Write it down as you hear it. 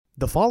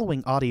The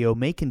following audio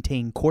may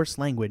contain coarse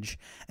language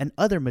and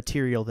other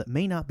material that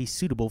may not be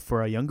suitable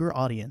for a younger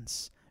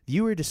audience.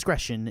 Viewer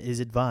discretion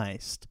is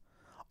advised.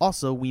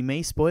 Also, we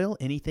may spoil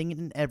anything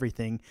and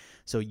everything,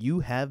 so you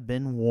have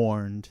been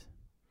warned.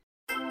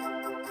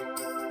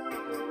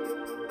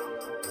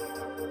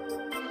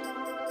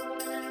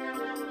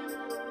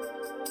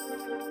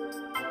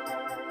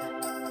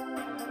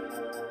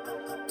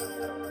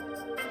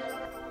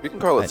 We can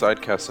call it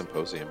Sidecast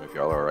Symposium if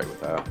y'all are alright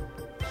with that.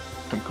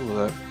 I'm cool with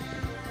that.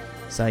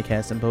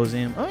 Sidecast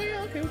Symposium. Oh,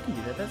 yeah, okay, we can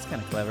do that. That's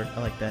kind of clever. I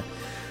like that.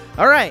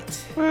 All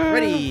right.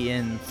 Ready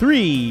in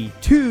 3,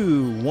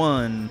 2,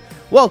 1.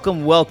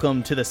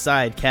 Welcome to the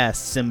Sidecast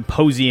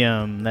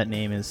Symposium. That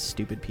name is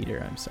stupid,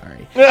 Peter. I'm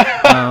sorry.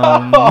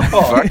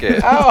 Fuck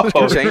it.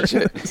 Change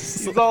it.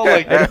 He's all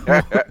like,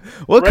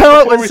 We'll right come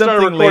up before with we started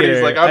something recording, later.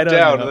 He's like, I I'm don't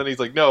down. know. And then he's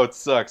like, no, it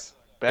sucks.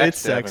 It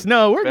sucks.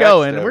 No,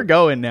 we're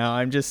going now.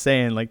 I'm just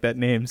saying, like, that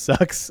name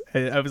sucks.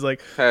 I was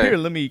like, Hey. Here,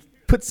 let me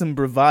put some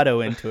bravado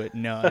into it.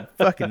 No, it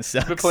fucking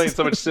sucks. I've been playing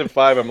so much Civ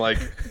 5, I'm like,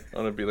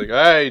 I'm going to be like,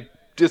 I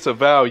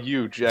disavow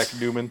you, Jack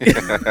Newman.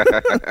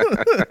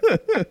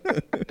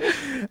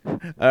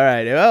 All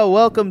right. Well,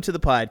 welcome to the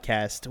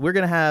podcast. We're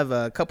going to have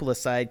a couple of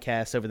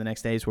sidecasts over the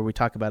next days where we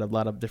talk about a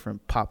lot of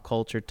different pop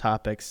culture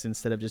topics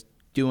instead of just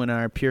doing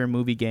our pure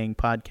movie gang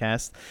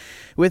podcast.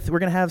 We're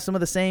going to have some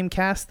of the same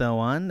cast, though,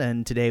 on.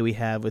 And today we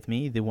have with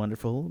me the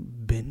wonderful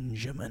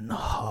Benjamin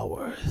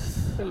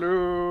Haworth.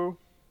 Hello.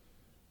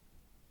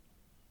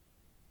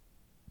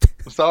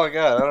 That's all I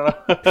got.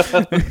 I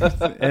don't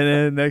know. And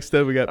then next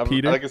up we got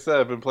Peter. Like I said,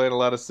 I've been playing a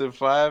lot of Civ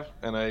 5,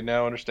 and I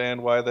now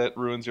understand why that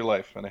ruins your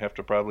life. And I have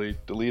to probably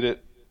delete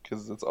it,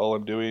 because that's all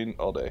I'm doing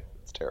all day.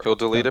 It's terrible. He'll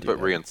delete it, do but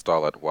that.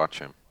 reinstall it. Watch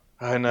him.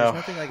 I know.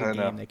 There's nothing like a I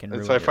game know. that can So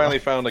ruin I your finally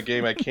life. found a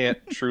game I can't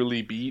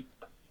truly beat.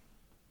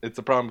 It's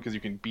a problem because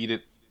you can beat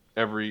it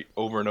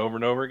over and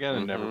over again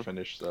and never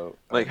finish. So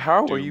Like, I'm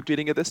how are doomed. you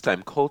beating it this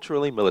time?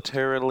 Culturally,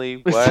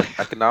 militarily, what?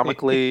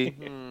 Economically?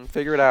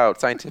 Figure it out.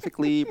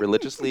 Scientifically,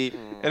 religiously?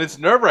 And it's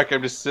nerve-wracking.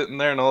 I'm just sitting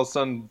there, and all of a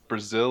sudden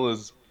Brazil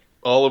is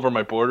all over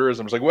my borders.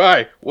 I'm just like,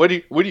 why? What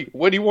do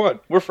you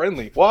want? We're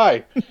friendly.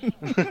 Why?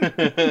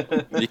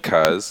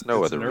 Because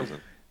no It's other nerve-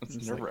 reason. It's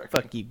It's like, nerve-wracking.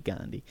 fuck you,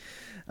 Gandhi.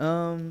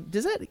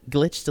 Does that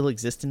glitch still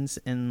exist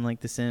in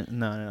like the sim?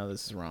 No,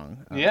 this is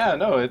wrong. Yeah,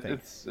 no, I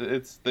think.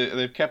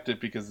 they've kept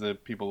it because the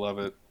people love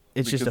it.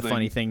 It's just a because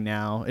funny thing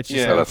now. It's just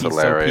Yeah, like that's he's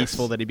hilarious. so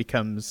peaceful that he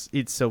becomes.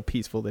 It's so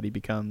peaceful that he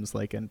becomes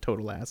like a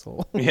total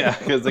asshole. Yeah,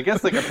 because I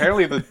guess like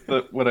apparently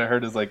the what I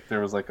heard is like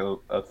there was like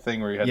a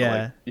thing where you had to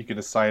like you could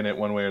assign it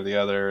one way or the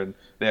other, and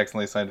they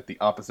accidentally assigned it the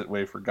opposite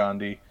way for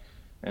Gandhi,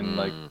 and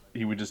like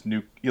he would just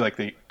nuke.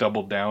 They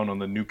doubled down on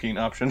the nuking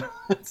option,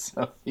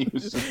 so he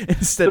was just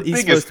Instead, the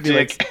he's biggest supposed to be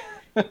like. dick.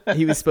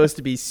 He was supposed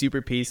to be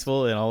super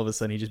peaceful, and all of a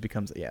sudden he just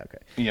becomes okay.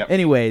 Yep.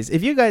 Anyways,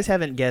 if you guys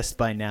haven't guessed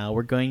by now,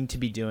 we're going to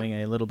be doing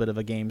a little bit of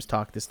a games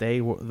talk this day.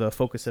 The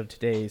focus of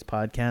today's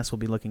podcast will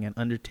be looking at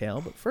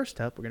Undertale, but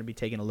first up, we're going to be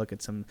taking a look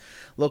at some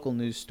local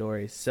news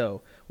stories.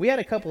 So we had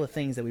a couple of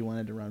things that we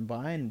wanted to run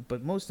by,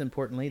 but most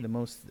importantly, the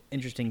most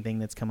interesting thing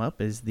that's come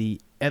up is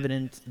the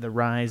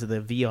rise of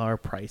the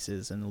VR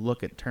prices, and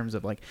look at terms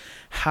of like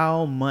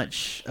how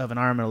much of an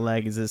arm and a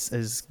leg is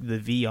the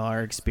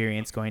VR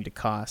experience going to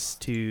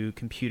cost to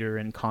computer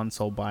and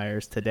console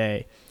buyers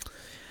today.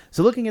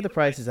 So looking at the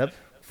prices up,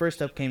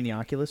 first up came the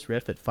Oculus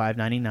Rift at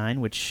 $599,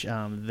 which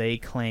they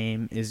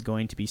claim is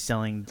going to be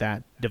selling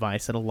that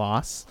device at a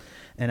loss.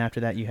 And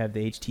after that, you have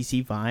the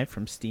HTC Vive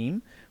from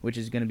Steam, which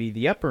is going to be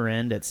the upper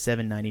end at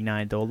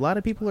 $799. Though a lot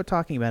of people are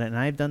talking about it, and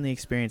I've done the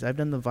experience. I've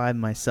done the Vive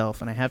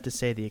myself, and I have to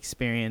say the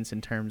experience in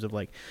terms of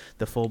like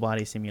the full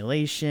body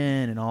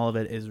simulation and all of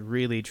it is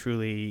really,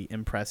 truly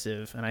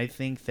impressive. And I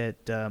think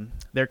that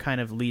they're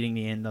kind of leading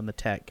the end on the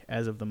tech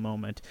as of the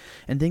moment,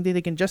 and think that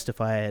they can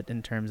justify it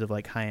in terms of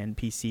like high-end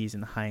PCs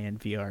and the high-end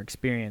VR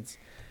experience.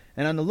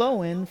 And on the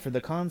low end, for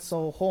the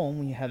console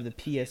home, you have the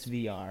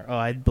PSVR. Oh,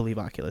 I believe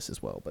Oculus as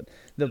well. But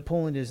the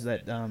point is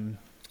that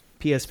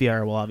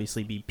PSVR will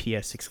obviously be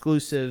PS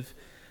exclusive.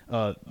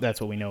 That's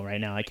what we know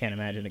right now. I can't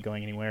imagine it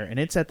going anywhere. And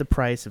it's at the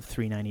price of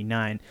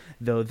 $399.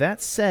 Though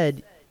that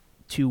said,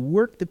 to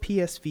work the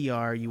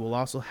PSVR, you will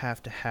also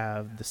have to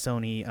have the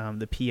Sony,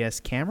 the PS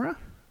camera.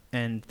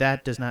 And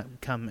that does not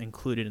come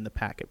included in the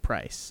packet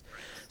price.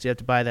 So you have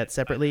to buy that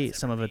separately.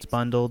 Some of it's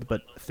bundled,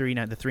 but the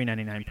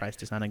 $399 price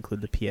does not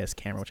include the PS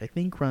camera, which I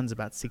think runs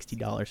about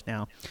 $60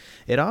 now.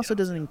 It also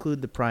doesn't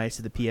include the price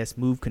of the PS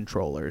Move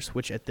controllers,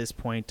 which at this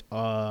point,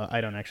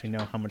 I don't actually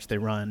know how much they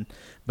run,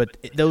 but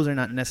those are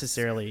not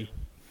necessarily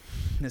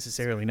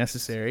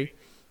necessary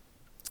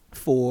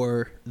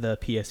for the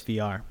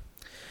PSVR.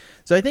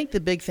 So I think the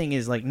big thing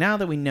is, like, now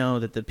that we know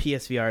that the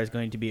PSVR is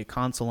going to be a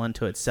console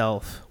unto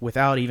itself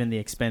without even the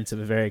expense of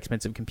a very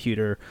expensive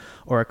computer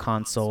or a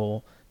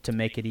console to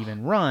make it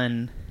even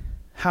run,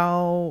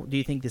 how do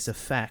you think this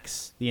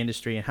affects the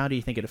industry, and how do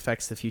you think it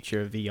affects the future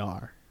of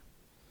VR?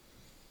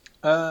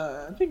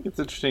 I think it's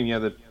interesting,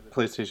 that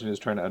PlayStation is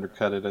trying to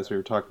undercut it, as we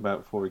were talking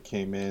about before we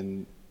came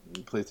in.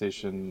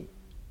 PlayStation,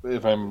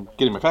 if I'm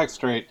getting my facts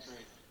straight,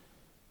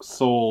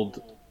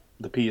 sold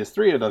the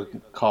PS3 at a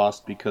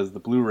cost because the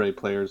Blu-ray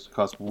players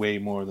cost way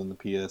more than the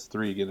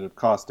PS3 ended up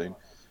costing.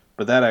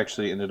 But that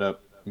actually ended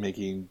up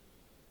making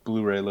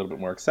Blu-ray a little bit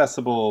more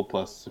accessible,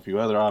 plus a few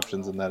other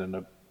options, and that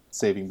ended up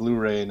saving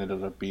Blu-ray and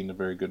ended up being a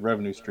very good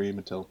revenue stream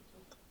until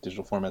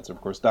digital formats are,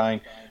 of course, dying.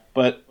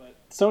 But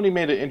Sony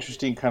made an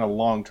interesting kind of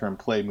long-term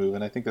play move,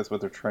 and I think that's what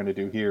they're trying to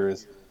do here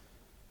is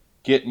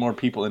get more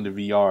people into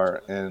VR.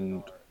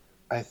 And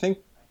I think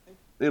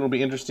it'll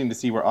be interesting to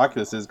see where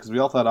Oculus is, because we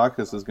all thought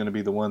Oculus was going to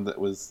be the one that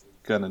was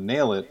going to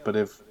nail it. But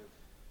if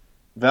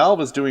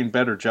Valve is doing a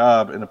better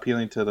job in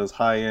appealing to those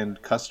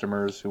high-end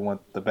customers who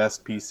want the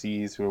best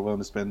PCs, who are willing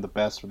to spend the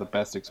best for the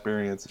best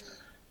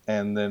experience,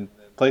 and then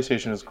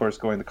PlayStation is, of course,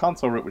 going the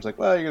console route, which is like,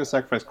 well, you're going to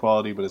sacrifice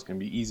quality, but it's going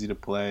to be easy to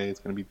play. It's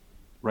going to be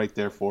right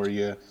there for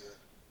you.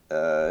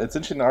 It's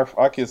interesting,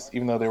 Oculus,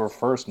 even though they were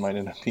first, might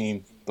end up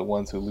being the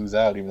ones who lose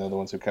out, even though the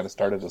ones who kind of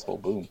started this whole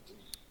boom.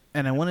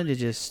 And I wanted to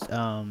just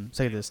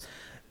say this.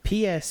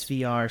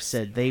 PSVR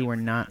said they were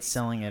not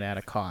selling it at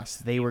a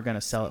cost. They were going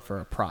to sell it for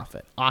a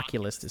profit.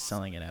 Oculus is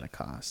selling it at a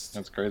cost.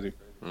 That's crazy.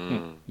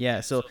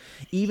 Yeah, so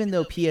even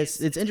though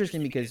it's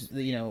interesting because,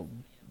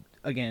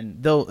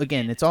 again,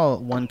 it's all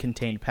one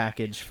contained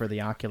package for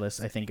the Oculus,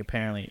 I think,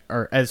 apparently,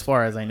 or as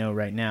far as I know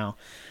right now.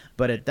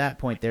 But at that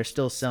point, they're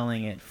still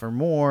selling it for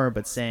more,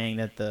 but saying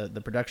that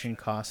the production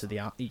cost of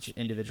each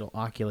individual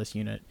Oculus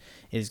unit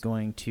is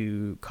going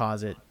to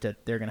cause it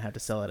that they're going to have to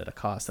sell it at a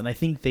cost. And I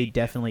think they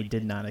definitely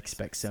did not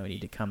expect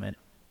Sony to come in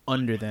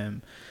under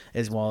them,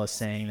 as well as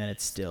saying that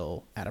it's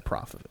still at a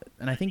profit.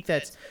 And I think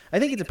it's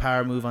a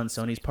power move on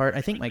Sony's part.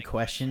 I think my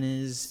question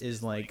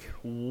is like,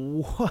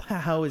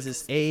 how is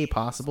this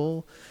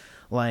possible?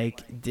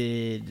 Like,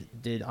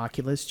 did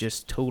Oculus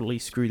just totally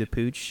screw the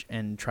pooch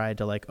and tried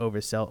to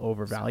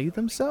overvalue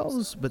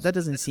themselves? But that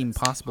doesn't seem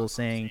possible,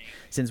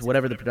 since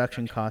whatever the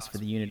production cost for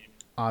the unit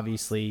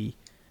obviously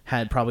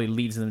probably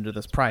leads them to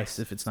this price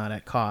if it's not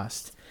at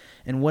cost.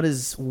 And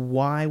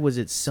why was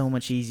it so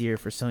much easier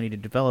for Sony to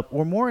develop?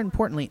 Or more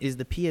importantly, is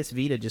the PS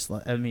Vita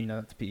not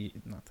the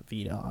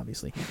Vita,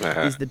 obviously.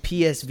 Is the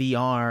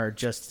PSVR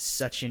just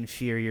such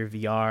inferior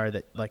VR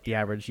that the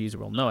average user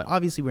will know it?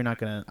 Obviously,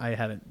 I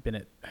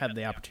haven't had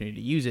the opportunity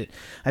to use it.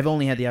 I've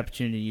only had the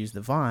opportunity to use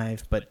the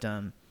Vive, but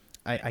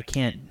I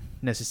can't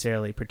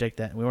necessarily predict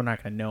that. We're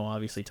not going to know,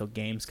 obviously, till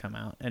games come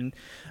out. And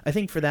I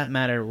think for that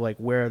matter,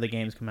 where the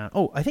games come out.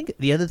 Oh, I think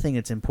the other thing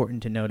that's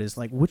important to note is,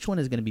 which one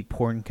is going to be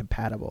porn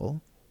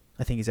compatible?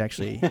 I think is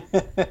actually...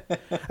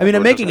 I mean,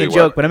 I'm making a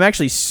joke, but I'm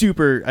actually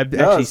super...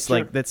 that's super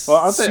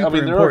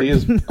important. There already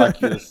is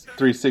Oculus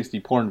 360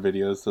 porn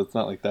videos, so it's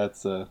not like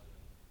that's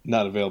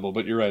not available.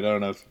 But you're right. I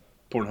don't know if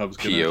Pornhub's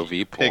going to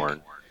POV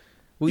porn.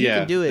 Well, you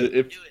can do it.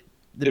 If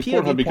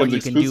Pornhub becomes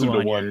exclusive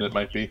to one, it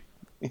might be.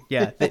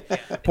 Yeah,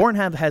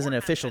 Pornhub has an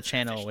official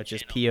channel which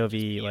is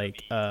POV,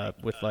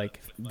 with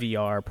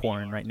VR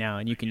porn right now,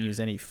 and you can use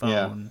any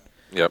phone,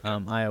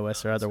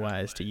 iOS or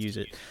otherwise, to use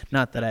it.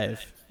 Not that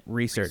I've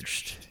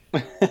researched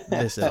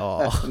this at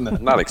all.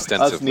 Not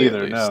extensively. Us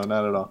neither. No,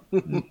 not at all.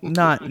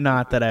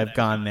 not that I've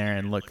gone there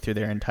and looked through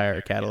their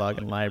entire catalog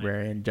and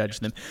library and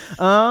judged them.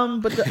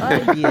 But the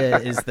idea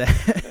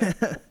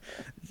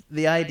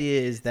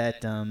is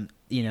that I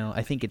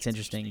think it's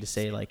interesting to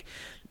say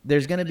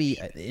there's going to be,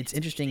 it's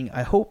interesting.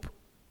 I hope,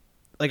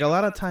 a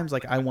lot of times,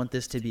 I want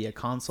this to be a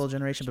console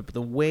generation, but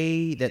the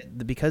way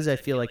that, because I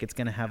feel like it's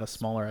going to have a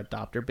smaller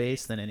adopter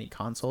base than any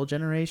console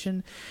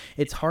generation,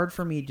 it's hard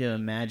for me to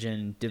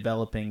imagine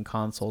developing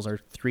consoles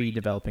or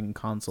developing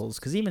consoles.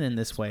 Because even in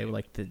this way, the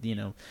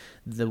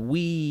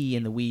Wii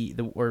and the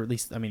Wii, or at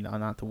least,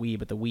 not the Wii,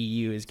 but the Wii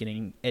U is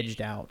getting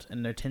edged out,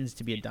 and there tends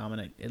to be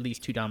at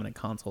least two dominant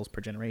consoles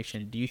per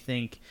generation. Do you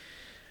think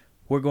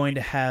we're going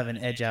to have an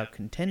edge-out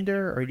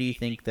contender, or do you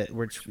think that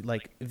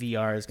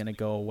VR is going to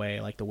go away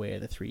like the way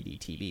of the 3D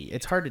TV?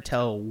 It's hard to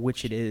tell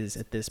which it is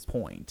at this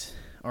point,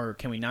 or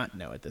can we not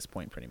know at this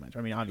point? Pretty much.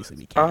 Obviously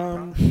we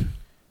can.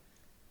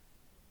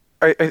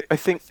 I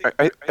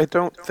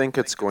don't think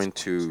it's going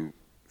to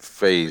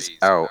phase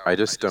out. I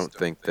just don't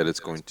think that it's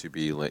going to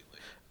be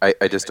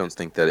I just don't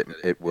think that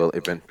it will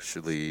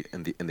eventually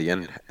in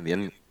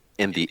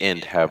the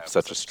end have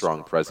such a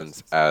strong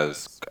presence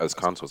as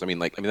consoles.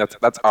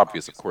 That's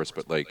obvious, of course,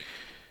 but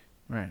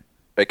right.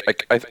 I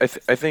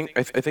think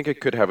it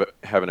could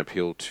have an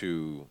appeal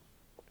to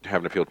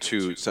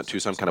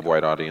some kind of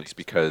wide audience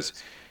because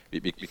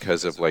of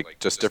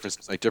just different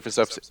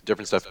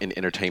stuff in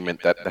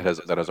entertainment that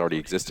has already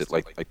existed,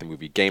 like the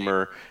movie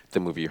Gamer, the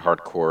movie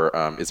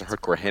Hardcore. Is it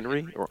Hardcore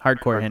Henry?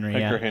 Hardcore Henry,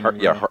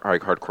 yeah.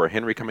 Hardcore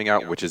Henry coming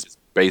out, which is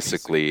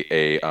basically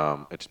a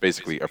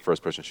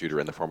first-person shooter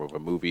in the form of a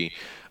movie.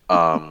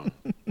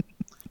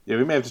 Yeah,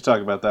 we may have to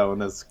talk about that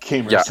one as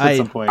gamers at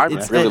some point. I'm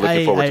really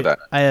looking forward to that.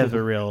 I have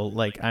a real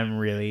I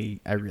really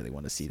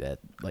want to see that.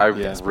 I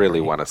really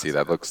want to see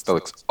that. That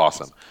looks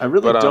awesome. I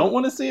really don't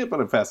want to see it,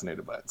 but I'm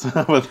fascinated by it.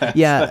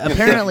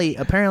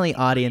 Apparently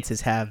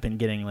audiences have been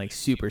getting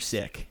super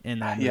sick in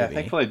that movie. Yeah,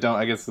 thankfully I don't.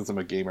 I guess since I'm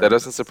a gamer. That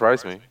doesn't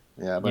surprise me.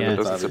 Yeah, but Yeah. it's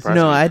Doesn't obvious. surprise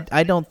No, me.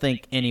 I don't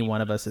think any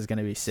one of us is going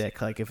to be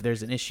sick. Like, if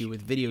there's an issue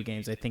with video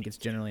games, I think it's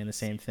generally in the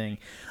same thing.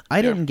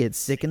 I didn't get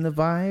sick in the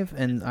Vive,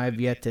 and I've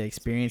yet to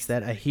experience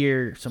that. I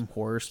hear some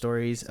horror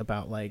stories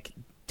about, like,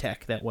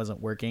 tech that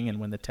wasn't working, and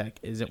when the tech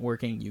isn't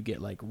working, you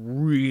get, like,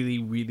 really,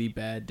 really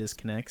bad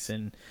disconnects,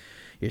 and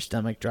your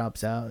stomach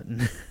drops out.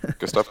 And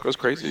Because stuff goes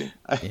crazy.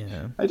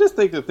 yeah. I just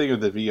think the thing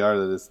with the VR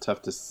that is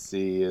tough to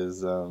see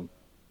is,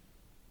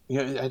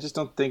 I just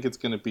don't think it's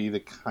going to be the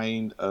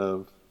kind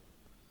of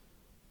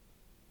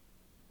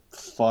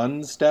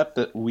fun step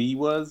that Wii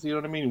was. You know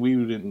what I mean?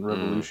 Wii didn't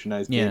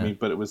revolutionize gaming,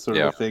 but it was sort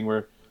of a thing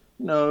where,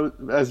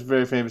 as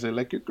very famously,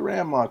 like your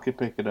grandma could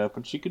pick it up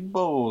and she could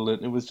bowl,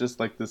 and it was just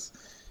like this.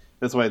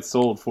 That's why it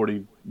sold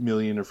 40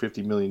 million or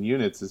 50 million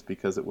units, is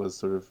because it was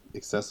sort of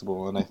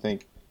accessible. And I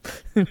think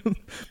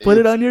Put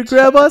it on your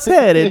grandma's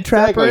head and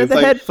trap her in the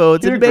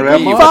headphones and make her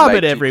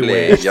vomit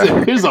everywhere.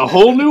 Here's a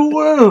whole new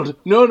world.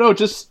 No,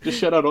 just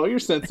shut out all your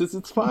senses.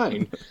 It's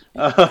fine.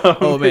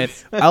 Oh man,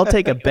 I'll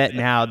take a bet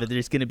now that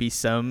there's gonna be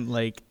some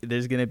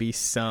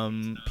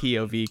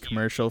POV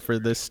commercial for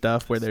this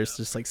stuff where there's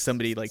just like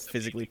somebody like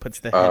physically puts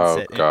the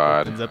headset and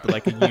opens up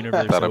like a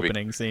universe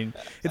opening scene.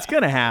 It's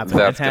gonna happen.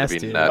 That's it has gonna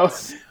be to.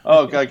 nuts.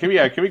 Oh god, can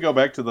we go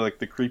back to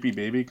the creepy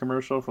baby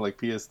commercial for like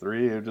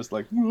PS3? It just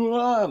like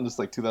I'm just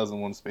like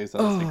 2001 Space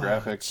Odyssey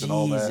graphics and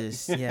all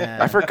that. Yeah.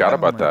 I forgot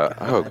about that.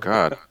 God. Oh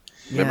god.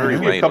 Yeah. Memory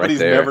lane right Companies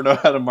there. never know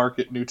how to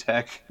market new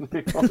tech.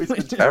 They always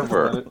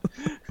Ever.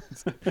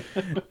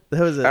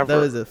 That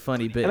was a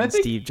funny bit And I in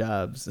think- Steve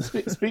Jobs.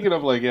 Speaking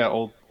of like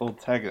old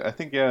tech, I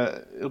think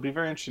it'll be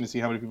very interesting to see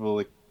how many people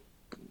like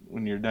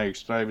when you're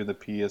describing the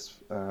PS.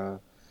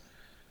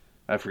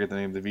 I forget the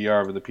name of the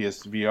VR, but the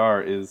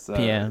PSVR is.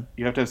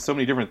 You have to have so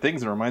many different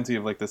things. It reminds me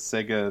of like the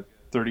Sega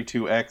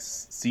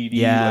 32X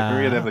CD. Yeah. Like,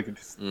 where you had to have like a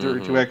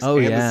 32X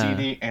the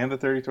CD and the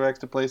 32X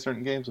to play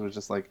certain games. It was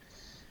just like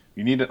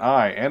you need an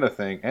eye and a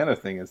thing and a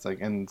thing. It's like,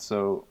 and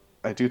so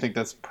I do think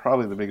that's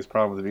probably the biggest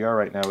problem with the VR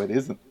right now. It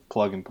isn't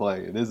plug and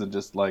play. It isn't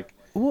just like.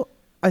 Well,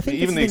 I think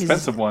even the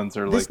expensive ones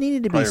are this like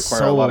needed to be probably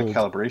require a lot of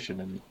sold calibration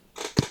and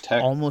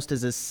tech. almost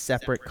as a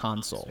separate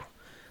console.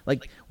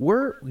 Like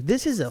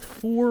this is a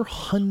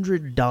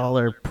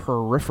 $400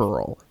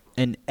 peripheral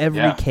in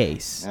every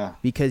case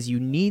because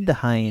you need the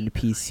high-end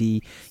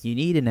PC, you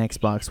need an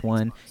Xbox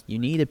One, you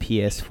need a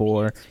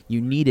PS4, you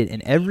need it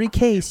in every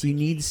case. You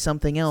need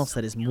something else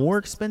that is more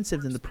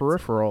expensive than the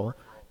peripheral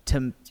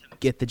to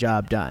get the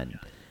job done.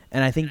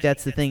 And I think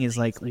that's the thing is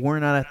like we're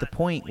not at the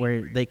point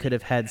where they could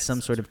have had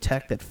some sort of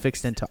tech that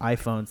fixed into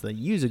iPhones that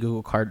use a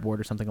Google Cardboard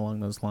or something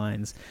along those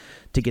lines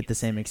to get the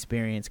same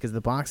experience because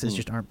the boxes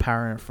just aren't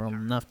powerful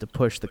enough to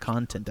push the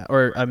content out.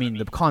 Or I mean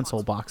the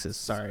console boxes,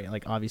 sorry.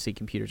 Like obviously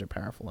computers are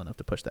powerful enough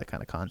to push that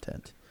kind of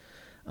content.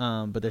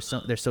 But they're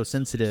so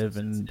sensitive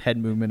and head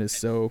movement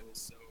is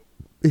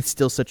it's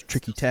still such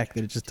tricky tech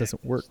that it just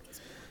doesn't work.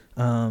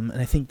 And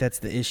I think that's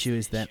the issue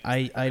is that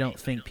I don't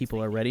think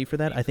people are ready for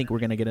that. I think we're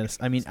going to get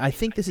I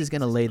think this is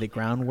going to lay the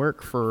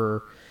groundwork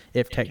for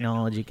if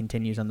technology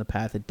continues on the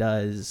path it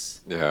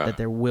does, that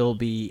there will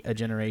be a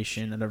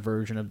generation and a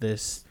version of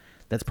this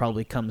that's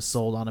probably comes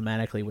sold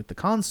automatically with the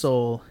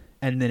console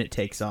and then it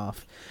takes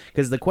off.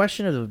 Because the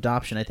question of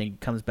adoption, I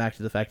think, comes back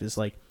to the fact is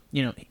like,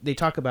 they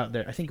talk about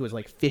I think it was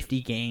like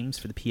 50 games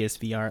for the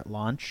PSVR at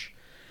launch.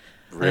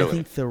 Really? And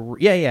I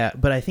think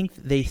but I think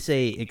they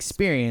say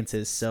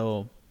experiences,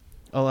 so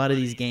a lot of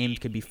these games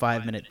could be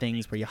 5-minute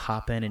things where you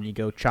hop in and you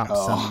go chop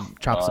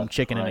some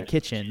chicken in a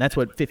kitchen. That's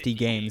what 50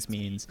 games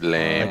means.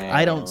 Lame. Like,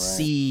 I don't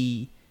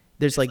see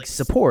there's like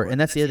support,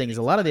 and that's the other thing is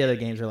a lot of the other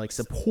games are like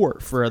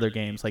support for other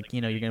games. Like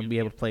you're going to be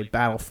able to play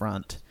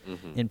Battlefront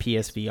in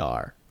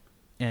PSVR,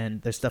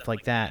 and there's stuff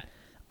like that.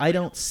 I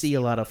don't see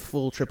a lot of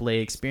full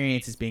AAA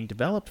experiences being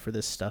developed for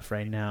this stuff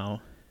right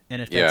now.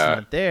 And if that's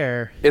not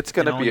there, it's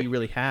gonna all you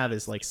really have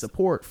is like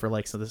support for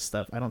like some of this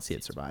stuff. I don't see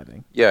it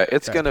surviving. Yeah,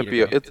 it's gonna be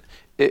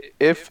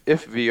if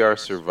VR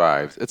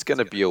survives, it's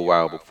gonna be a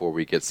while before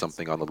we get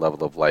something on the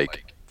level of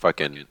like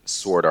fucking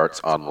Sword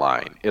Arts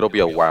Online. It'll be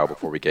a while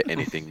before we get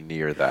anything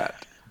near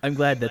that. I'm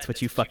glad that's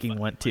what you fucking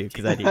want to,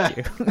 because I do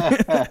too.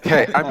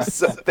 Okay,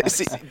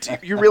 see, do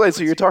you realize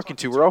who you're talking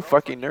to? We're all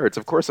fucking nerds.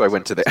 Of course I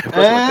went to the.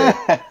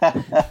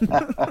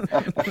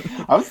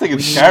 I was thinking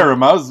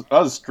Skyrim. I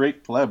was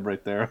straight pleb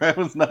right there. I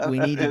was not. We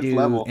need to do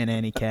level. an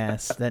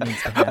Anycast. That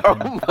needs to happen.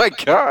 Oh my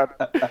god.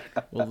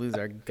 We'll lose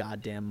our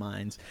goddamn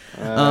minds.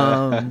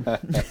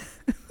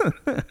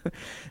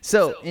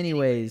 So,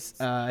 anyways,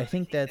 I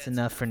think that's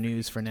enough for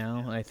news for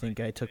now. I think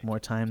I took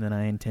more time than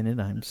I intended.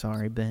 I'm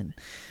sorry, Ben.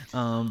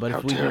 But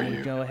if we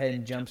can go ahead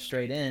and jump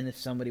straight in, if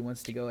somebody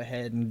wants to go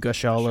ahead and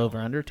gush all over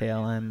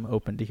Undertale, I'm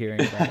open to hearing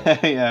about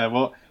it. Yeah,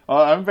 well,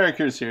 I'm very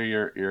curious to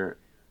hear your.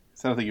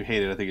 It's not that you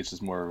hate it. I think it's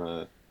just more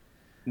of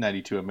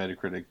 92 on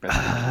Metacritic, best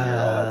game of the year,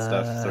 all that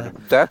stuff. Sort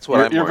of. That's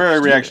what You're very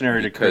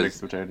reactionary to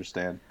critics, which I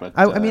understand. But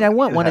I mean, I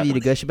want one of you to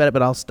gush about it,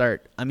 but I'll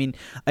start. I mean,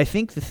 I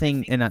think the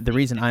thing, and the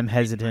reason I'm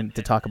hesitant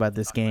to talk about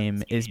this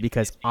game is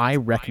because I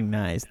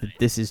recognize that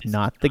this is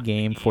not the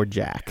game for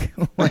Jack.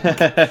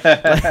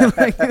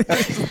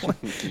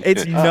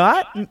 It's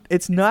not.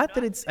 It's not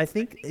that it's. I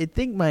think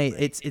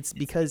it's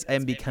because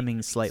I'm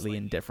becoming slightly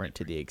indifferent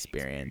to the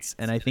experience,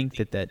 and I think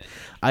that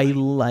I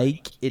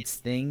like its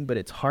thing, but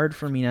it's hard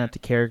for me not to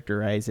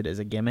characterize it as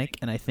a gimmick,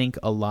 and I think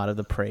a lot of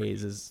the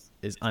praise is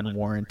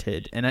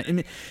unwarranted. And I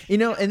mean,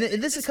 and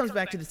this comes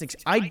back to this thing.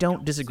 I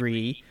don't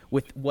disagree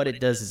with what it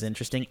does is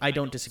interesting. I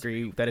don't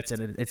disagree that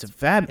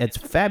it's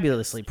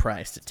fabulously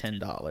priced at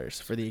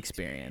 $10 for the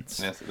experience.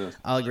 Yes, it is.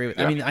 I'll agree with.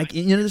 Yeah. I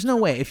mean, there's no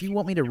way if you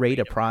want me to rate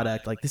a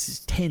product like this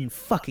is $10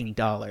 fucking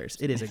dollars.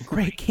 It is a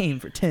great game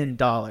for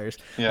 $10.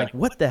 Yeah. Like,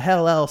 what the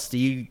hell else do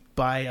you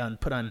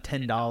put on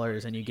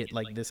 $10 and you get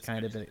like this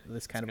kind of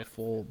a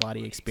full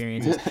body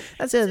experience?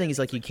 That's the other thing is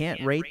like you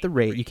can't rate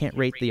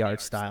the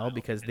art style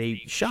because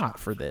they shot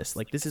for this.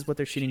 Like, this is what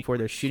they're shooting for.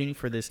 They're shooting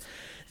for this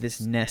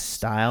NES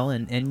style,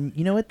 and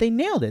you know what? They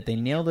nailed it. They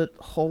nailed it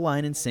whole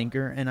line and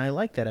sinker, and I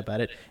like that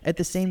about it. At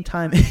the same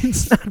time,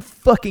 it's not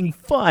fucking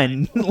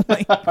fun.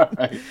 Like, all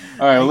right.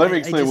 Well, let me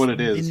explain what it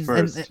is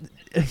first.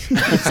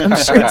 I'm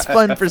sure it's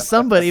fun for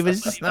somebody, but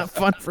it's just not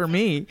fun for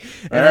me.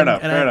 Fair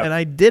enough. And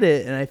I did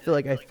it, and I feel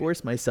like I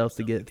forced myself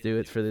to get through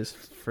it for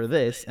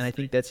this, and I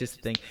think that's just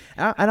the thing.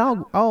 And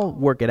I'll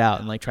work it out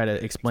and like try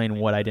to explain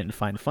what I didn't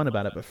find fun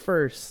about it. But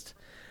first,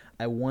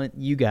 I want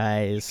you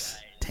guys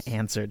to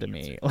answer to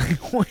me like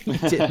what you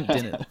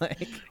didn't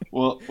like.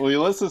 Well,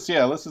 let's just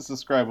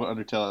describe what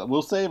Undertale.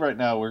 We'll say right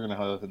now we're gonna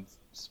have to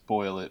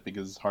spoil it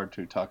because it's hard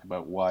to talk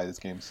about why this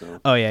game's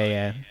so. Oh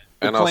yeah.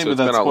 And also, it's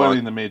been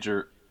spoiling the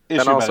major.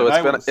 And also,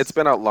 it's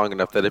been out long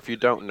enough that if you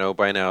don't know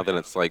by now, then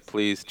it's like,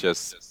 please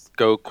just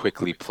go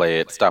quickly play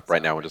it. Stop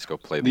right now and just go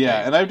play the game.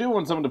 Yeah, and I do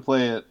want someone to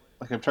play it.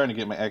 Like, I'm trying to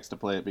get my ex to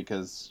play it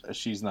because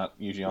she's not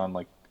usually on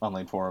like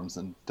online forums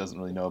and doesn't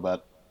really know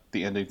about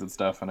the endings and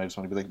stuff. And I just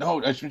want to be like,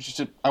 no,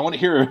 I want to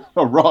hear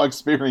a raw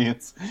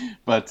experience.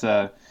 But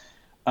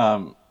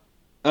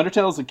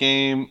Undertale is a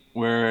game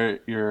where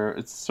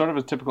it's sort of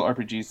a typical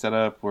RPG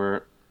setup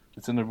where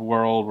it's in a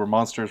world where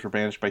monsters were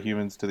banished by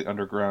humans to the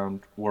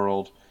underground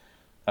world.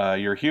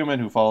 You're a human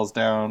who falls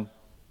down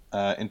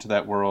into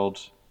that world.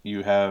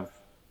 You have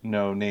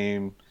no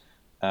name.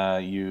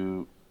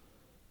 You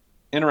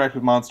interact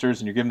with monsters,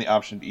 and you're given the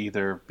option to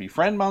either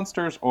befriend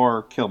monsters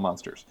or kill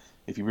monsters.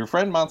 If you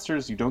befriend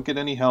monsters, you don't get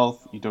any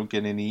health. You don't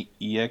get any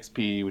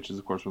EXP, which is,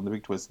 of course, one of the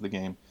big twists of the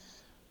game.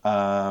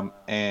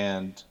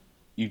 And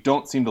you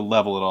don't seem to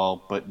level at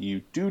all, but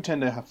you do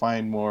tend to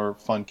find more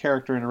fun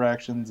character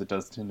interactions. It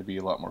does tend to be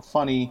a lot more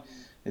funny.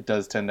 It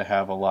does tend to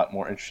have a lot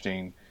more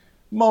interesting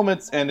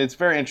moments, and it's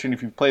very interesting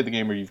if you've played the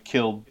game where you've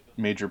killed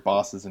major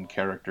bosses and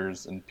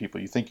characters and people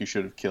you think you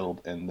should have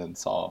killed and then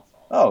saw,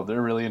 oh,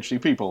 they're really interesting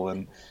people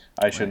and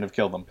I shouldn't have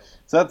killed them.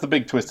 So that's the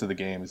big twist of the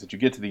game, is that you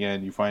get to the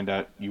end, you find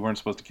out you weren't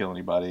supposed to kill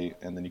anybody,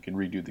 and then you can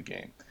redo the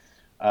game.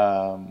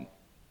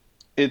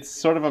 It's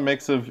sort of a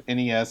mix of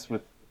NES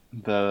with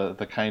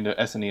the kind of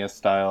SNES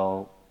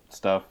style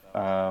stuff.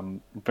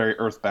 Very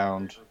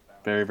Earthbound,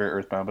 very, very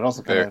Earthbound, but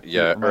also kind of...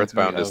 Yeah,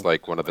 Earthbound is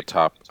like one of the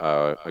top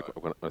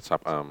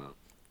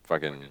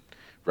fucking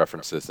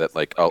references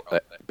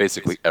that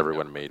basically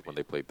everyone made when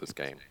they played this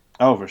game.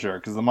 Oh, for sure,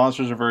 because the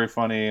monsters are very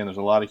funny and there's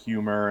a lot of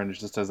humor and it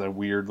just has a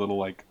weird little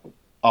like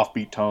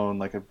offbeat tone,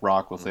 like a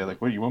rock will say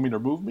like, "What, you want me to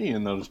remove me?"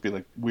 And there'll just be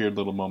like weird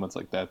little moments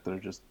like that that are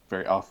just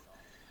very out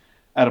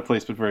of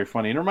place but very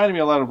funny. And it reminded me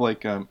a lot of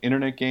like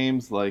internet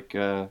games like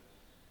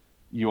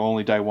You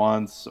Only Die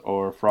Once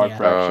or Frog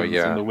Fractions,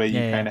 and the way you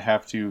kind of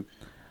have to.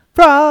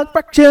 Frog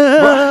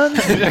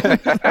Fractions!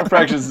 Frog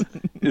Fractions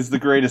is the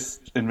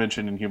greatest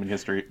invention in human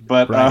history,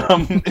 but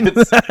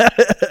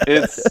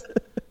it's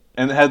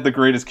and it had the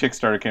greatest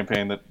Kickstarter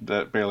campaign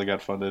that barely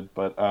got funded.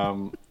 But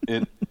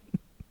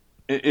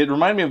it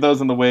reminded me of those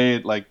in the way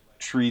it like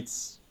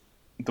treats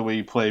the way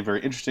you play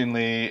very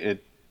interestingly.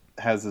 It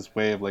has this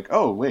way of like,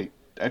 oh wait,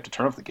 I have to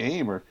turn off the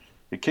game or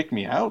it kicked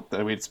me out. I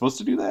mean, it's supposed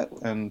to do that,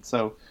 and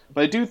so.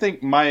 But I do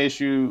think my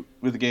issue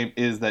with the game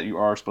is that you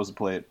are supposed to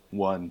play it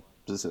one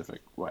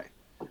specific way.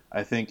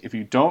 I think if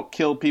you don't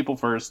kill people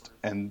first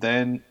and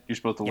then you're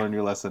supposed to learn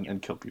your lesson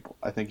and kill people.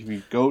 I think if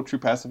you go true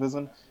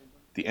pacifism,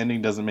 the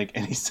ending doesn't make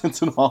any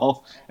sense at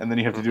all, and then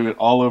you have to do it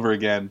all over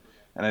again.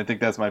 And I think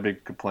that's my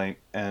big complaint.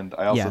 And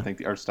I also think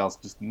the art style is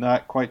just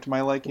not quite to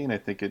my liking. I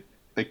think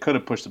they could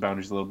have pushed the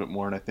boundaries a little bit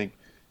more, and I think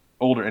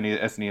older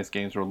SNES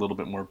games were a little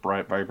bit more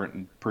bright, vibrant,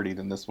 and pretty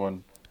than this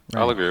one.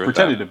 I'll agree with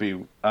pretended to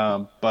be.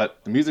 But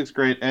the music's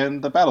great,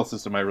 and the battle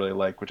system I really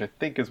like, which I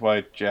think is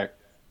why Jack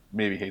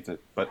maybe hates it,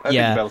 but I think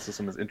the battle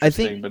system is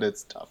interesting, but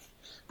it's tough.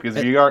 Because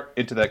if you aren't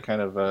into that kind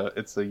of,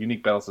 it's a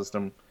unique battle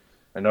system.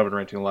 I know I've been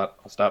ranting a lot.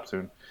 I'll stop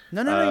soon.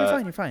 No,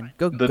 you're fine.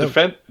 Go.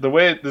 Defense, the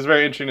way this is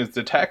very interesting is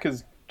the attack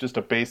is just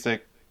a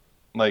basic,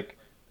 like,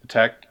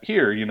 attack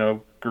here,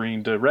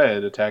 green to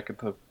red, attack at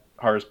the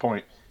hardest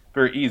point.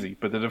 very easy.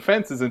 But the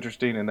defense is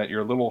interesting in that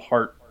you're a little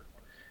heart,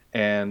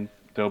 and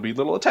there'll be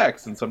little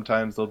attacks, and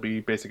sometimes there'll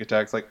be basic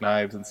attacks like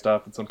knives and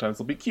stuff, and sometimes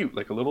they'll be cute,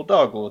 like a little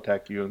dog will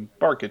attack you and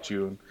bark at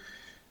you.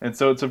 And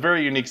so it's a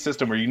very unique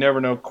system where you never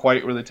know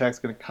quite where the attack's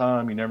going to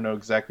come, you never know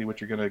exactly what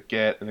you're going to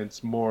get, and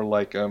it's more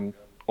like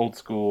old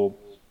school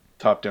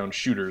top-down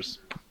shooters,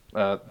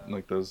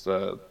 like those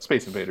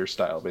Space Invaders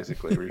style,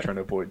 basically, where you're trying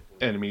to avoid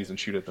enemies and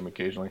shoot at them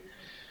occasionally.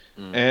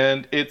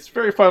 And it's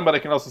very fun, but I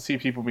can also see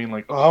people being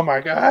like, "Oh my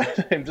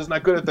god, I'm just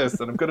not good at this,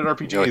 and I'm good at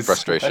RPGs." Like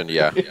frustration,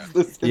 yeah.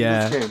 This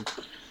game.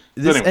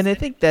 And I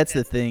think that's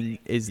the thing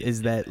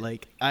is that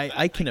like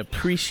I can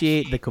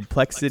appreciate the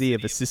complexity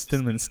of a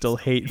system and still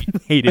hate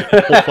it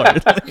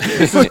wholeheartedly.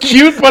 It's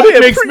cute, but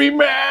it makes me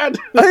mad.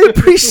 I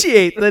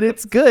appreciate that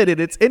it's good and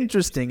it's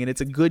interesting and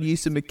it's a good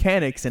use of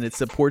mechanics and it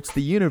supports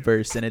the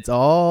universe and it's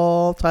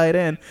all tied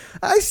in.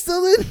 I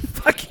still didn't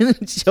fucking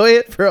enjoy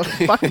it for a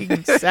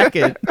fucking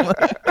second.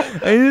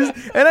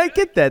 I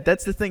get that.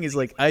 That's the thing is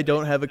like I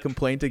don't have a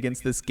complaint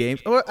against this game,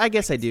 or I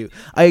guess I do.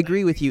 I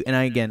agree with you, and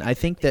I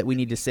think that we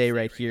need to say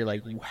right here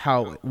like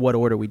what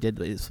order we did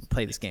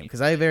play this game,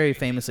 because I very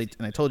famously,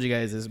 and I told you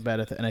guys this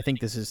about it, and I think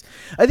this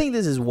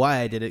is why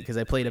I did it, because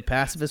I played a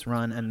pacifist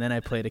run and then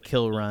I played a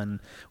kill run,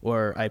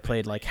 or I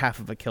played like half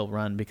of a kill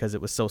run because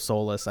it was so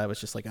soulless. I was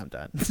just like, I'm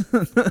done.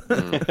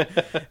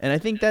 And I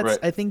think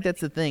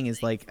that's the thing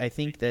is like I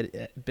think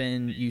that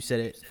Ben, you said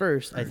it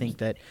first. I think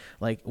that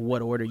like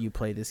what order you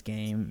play this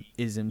game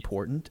is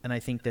important, and I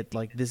think that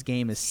like this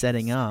game is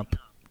setting up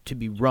to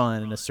be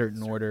run in a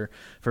certain order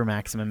for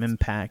maximum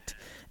impact.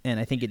 And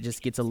I think it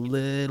just gets a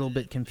little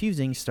bit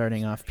confusing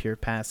starting off pure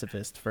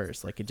pacifist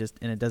first. Like it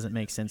doesn't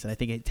make sense. And I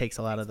think it takes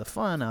a lot of the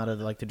fun out of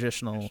like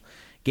traditional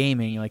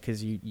gaming, like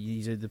because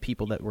these are the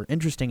people that were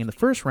interesting in the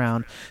first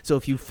round. So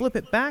if you flip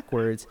it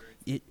backwards,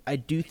 I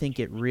do think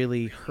it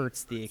really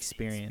hurts the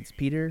experience.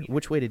 Peter,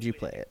 which way did you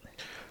play it?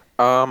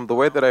 The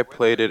way that I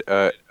played it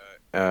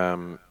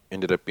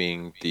ended up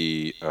being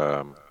the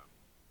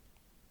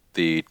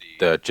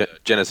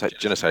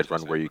genocide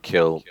run where you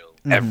kill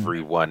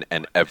everyone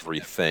and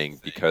everything,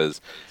 because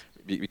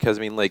I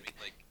mean like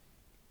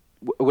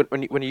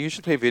when you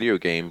usually play video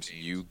games,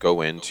 you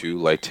go in to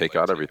like take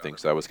out everything.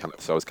 So that was kind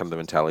of the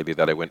mentality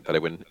that I went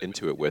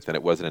into it with, and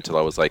it wasn't until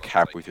I was like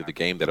halfway through the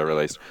game that I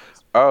realized,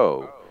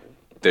 oh,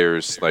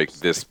 there's like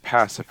this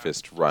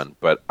pacifist run,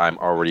 but I'm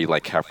already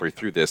like halfway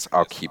through this.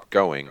 I'll keep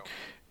going.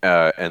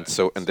 And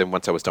then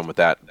once I was done with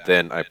that,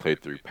 then I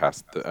played through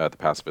the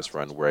pacifist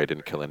run where I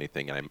didn't kill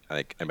anything, and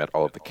I met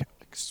all of the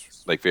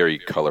like very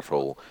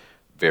colorful,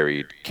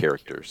 varied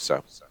characters.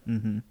 So,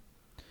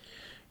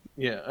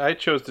 yeah, I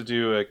chose to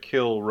do a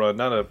kill run,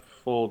 not a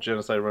full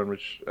genocide run,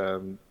 which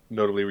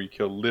notably where you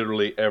kill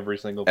literally every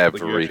single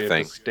everything. Like you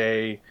have to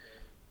stay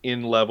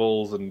in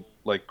levels and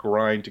like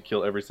grind to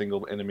kill every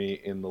single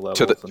enemy in the levels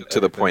to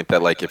the point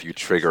that like if you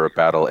trigger a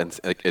battle and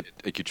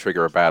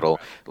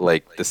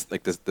like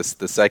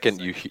the second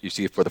you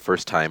see it for the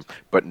first time,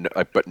 but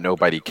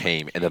nobody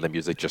came, and then the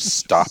music just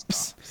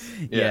stops.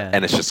 Yeah,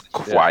 and it's just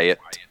quiet.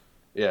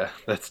 Yeah,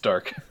 that's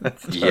dark.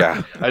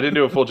 Yeah, I didn't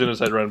do a full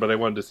genocide run, but I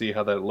wanted to see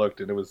how that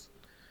looked, and it's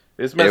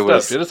messed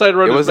up. Genocide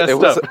run is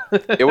messed up.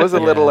 It was a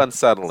little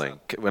unsettling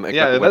when I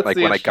got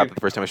it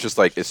the first time. It's just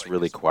like it's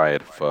really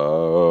quiet.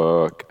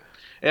 Fuck.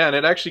 Yeah, and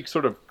it actually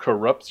sort of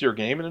corrupts your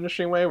game in an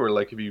interesting way, where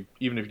like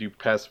even if you do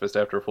pacifist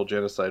after a full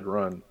genocide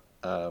run,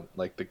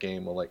 like the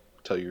game will like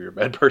tell you're a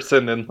bad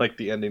person, and like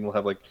the ending will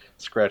have like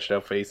scratched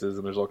out faces,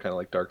 and there's all kind of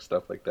like dark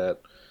stuff like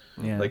that.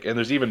 Yeah. Like, and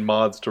there's even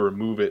mods to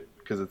remove it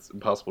because it's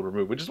impossible to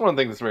remove, which is one of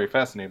the things that's very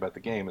fascinating about the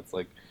game. It's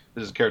like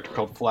there's a character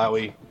called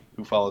Flowey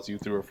who follows you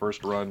through a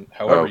first run,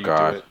 however you do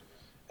it,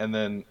 and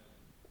then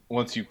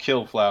once you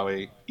kill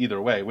Flowey, either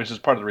way, which is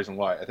part of the reason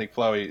why I think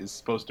Flowey is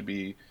supposed to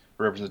be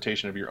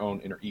representation of your own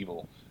inner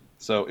evil.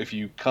 So if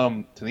you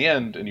come to the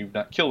end and you've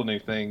not killed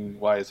anything,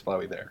 why is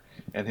Flowey there?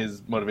 And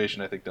his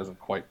motivation, I think, doesn't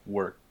quite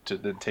work to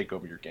then take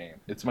over your game.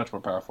 It's much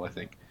more powerful, I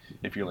think,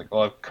 if you're like, oh,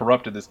 I've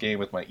corrupted this game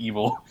with my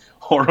evil,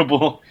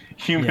 horrible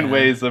human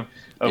ways of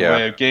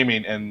way of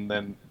gaming, and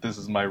then this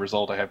is my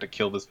result. I have to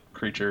kill this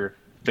creature,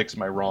 fix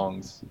my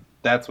wrongs.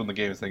 That's when the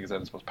game is thinking that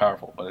it's most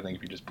powerful. But I think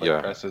if you just play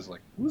press as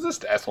like, who's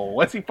this asshole?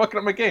 Why's he fucking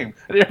up my game?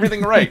 I did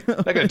everything right.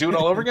 Not gonna do it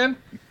all over again?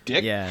 You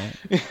dick. Yeah.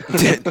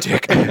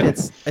 Dick. I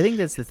think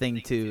that's the thing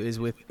too. Is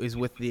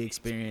with the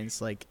experience,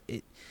 like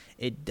it,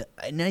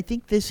 and I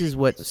think this is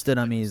what stood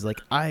on me. Is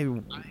like I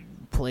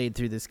played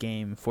through this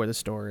game for the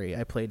story.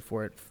 I played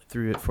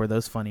through it for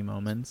those funny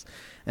moments,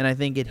 and I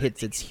think it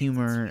hits its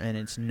humor and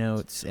its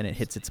notes, and it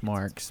hits its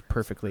marks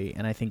perfectly.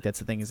 And I think that's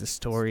the thing, is the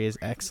story is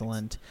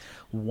excellent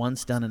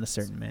once done in a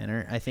certain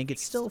manner. I think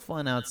it's still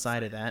fun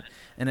outside of that,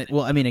 and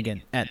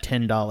again, at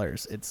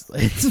 $10, it's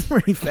a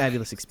pretty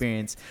fabulous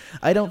experience.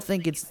 I don't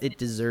think it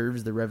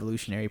deserves the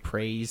revolutionary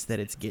praise that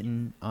it's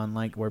getting on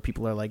like where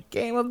people are like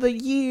Game of the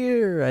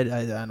Year.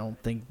 I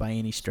don't think by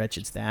any stretch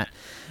it's that,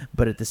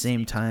 but at the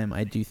same time,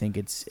 I do think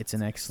it's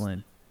an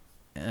excellent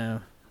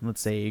let's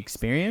say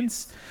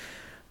experience.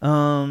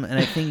 And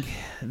I think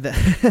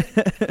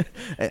that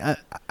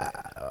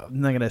I'm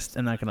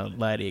not gonna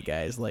lie to you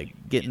guys. Like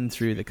getting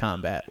through the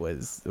combat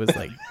was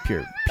like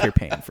pure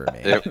pain for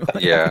me.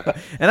 Yeah.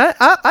 And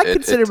I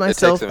consider it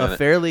myself takes a a minute.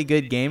 fairly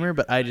good gamer,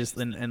 but I just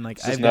and like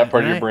It's just not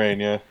part of your brain,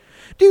 yeah.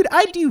 Dude,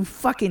 I do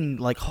fucking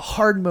like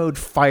hard mode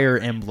Fire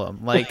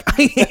Emblem, like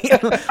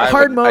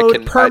hard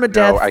mode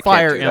permadeath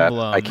Fire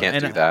Emblem. I can't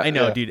do that. I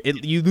know, dude.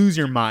 You lose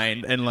your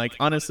mind, and like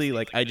honestly,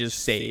 like I just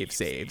save,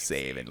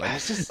 and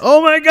like,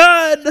 oh my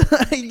god,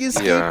 I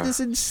escaped this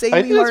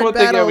insanely hard battle.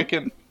 Thing, yeah, we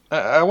can.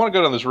 I want to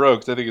go down this road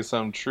because I think it's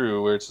something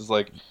true. Where it's just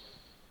like,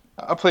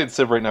 I played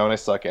Civ right now and I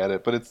suck at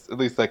it, but it's at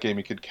least that game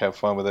you could have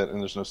fun with it,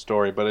 and there's no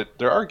story. But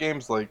there are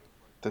games like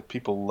that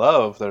people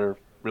love that are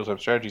real-time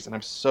strategies, and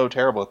I'm so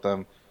terrible at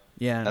them.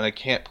 Yeah. And I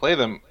can't play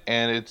them,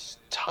 and it's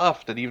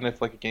tough that even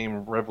if like a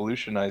game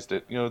revolutionized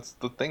it, it's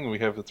the thing we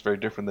have that's very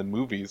different than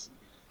movies.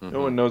 Mm-hmm.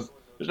 No one knows.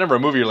 There's never a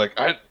movie you're like,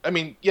 I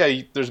mean,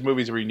 yeah, there's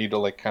movies where you need to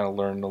like kind of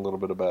learn a little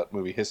bit about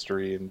movie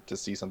history and to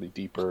see something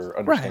deeper,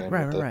 understand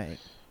what the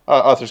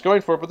author's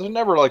going for, but there's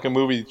never like a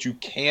movie that you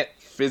can't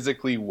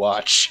physically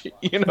watch.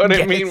 You know what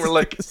I mean? We're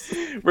like,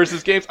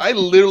 versus games, I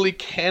literally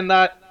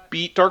cannot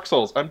beat Dark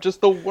Souls. I'm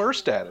just the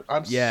worst at it.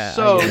 I'm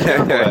so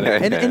terrible at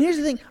it. And here's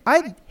the thing.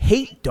 I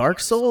hate Dark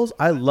Souls.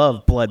 I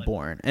love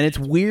Bloodborne. And it's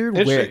weird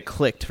where it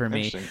clicked for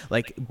me.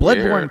 Like,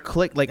 Bloodborne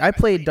clicked. Like, I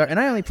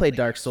only played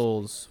Dark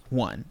Souls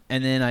 1.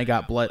 And then I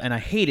got Blood, and I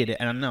hated it.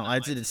 And I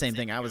did the same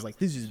thing. I was like,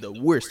 this is the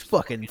worst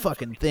fucking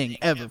thing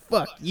ever.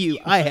 Fuck you.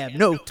 I have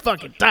no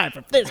fucking time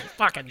for this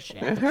fucking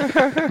shit.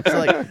 So,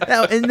 like,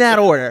 now, in that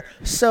order.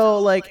 So,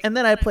 like, and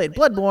then I played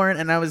Bloodborne,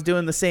 and I was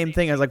doing the same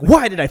thing. I was like,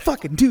 why did I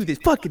fucking do this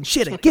fucking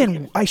shit again?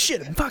 I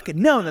should have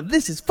fucking known that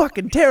this is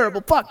fucking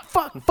terrible.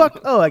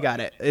 Fuck. Oh, I got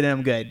it. And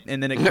I'm good.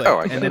 And then it clicked.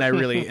 And then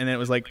and then it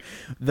was like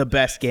the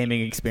best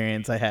gaming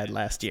experience I had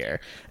last year.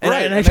 And,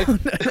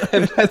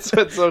 and that's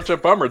what's such a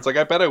bummer. It's like,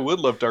 I bet I would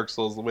love Dark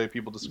Souls the way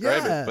people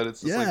describe it. But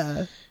it's just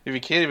like, if you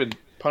can't even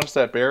punch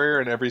that barrier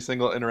in every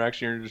single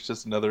interaction, you're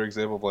just another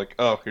example of like,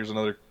 oh, here's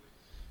another.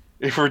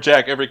 For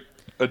Jack, every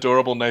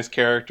adorable, nice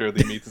character that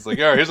he meets is like,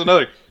 all right, here's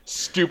another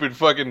stupid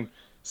fucking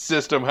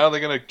system. How are they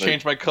going to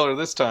change my color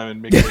this time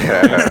and make it?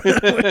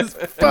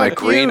 Am I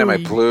green? Am I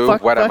blue?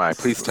 What am I?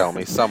 Please tell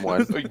me.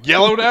 Someone.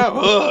 Yellow now?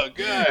 Oh,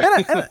 God.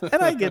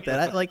 And I get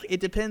that. Like,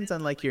 it depends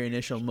on like your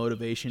initial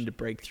motivation to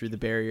break through the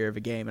barrier of a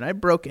game. And I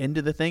broke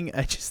into the thing.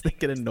 I just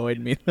think it annoyed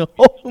me the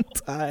whole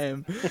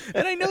time.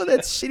 And I know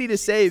that's shitty to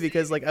say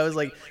because like I was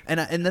like,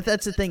 and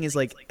that's the thing is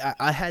like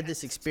I had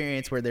this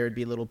experience where there would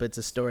be little bits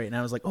of story, and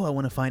I was like, oh, I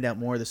want to find out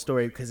more of the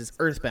story because it's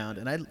Earthbound,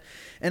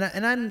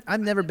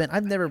 I've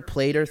never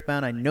played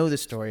Earthbound. I know the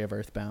story of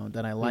Earthbound,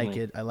 and I like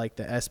it. I like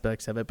the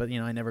aspects of it, but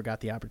I never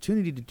got the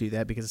opportunity to do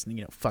that because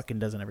fucking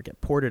doesn't ever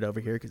get ported over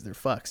here because they're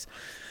fucks.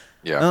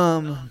 Yeah.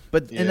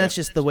 And that's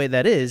just the way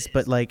that is.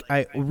 But like,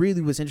 I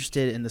really was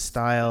interested in the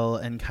style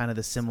and kind of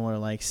the similar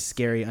like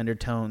scary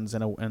undertones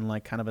and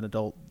like kind of an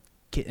adult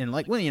kid and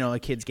like a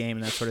kid's game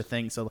and that sort of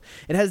thing. So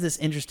it has this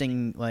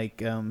interesting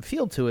like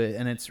feel to it,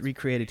 and it's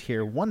recreated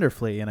here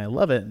wonderfully, and I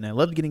love it, and I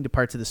loved getting to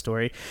parts of the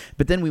story.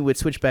 But then we would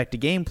switch back to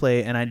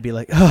gameplay, and I'd be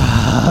like,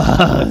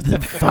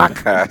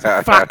 fuck.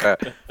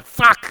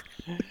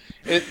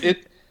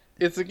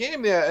 It's a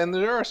game, yeah, and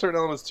there are certain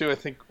elements too. I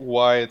think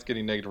why it's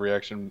getting negative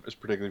reaction is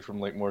particularly from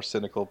like more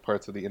cynical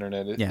parts of the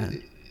internet.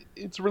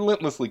 It's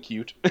relentlessly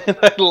cute, and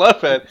I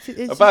love it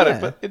about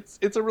it. But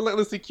it's a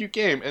relentlessly cute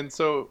game, and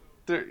so.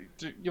 There,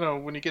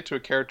 when you get to a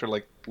character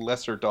like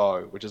Lesser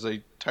Dog, which is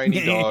a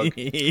tiny dog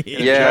in a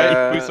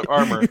giant piece of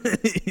armor,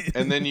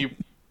 and then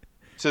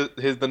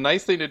the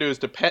nice thing to do is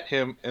to pet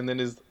him, and then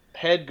his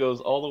head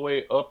goes all the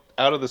way up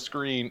out of the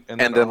screen,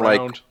 and then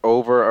around.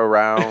 Like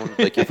around,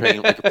 like you're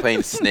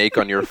playing Snake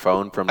on your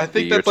phone from. I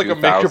think that's like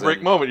 2000. A make or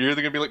break moment. You're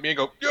either gonna be like me and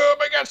go, "Oh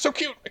my god, so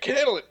cute, I can't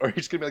handle it," or you're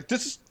just gonna be like,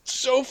 "This is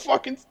so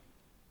fucking."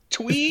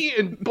 Twee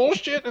and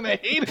bullshit, and I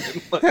hate it.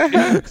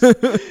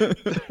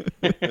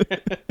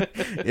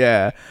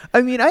 Yeah,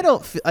 I mean, I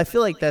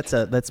feel like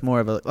that's more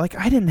of a like.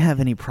 I didn't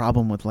have any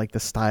problem with like the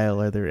style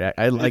or the.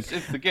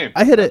 It's the game.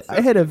 I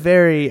had a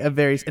very,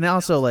 and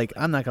also like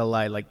I'm not gonna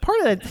lie, like part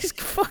of that these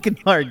fucking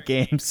hard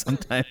games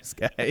sometimes,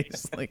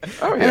 guys. Like,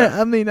 oh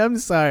yeah. I mean, I'm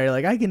sorry,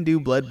 like I can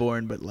do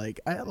Bloodborne, but like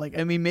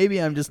I mean,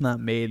 maybe I'm just not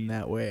made in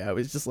that way. I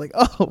was just like,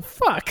 oh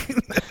fuck.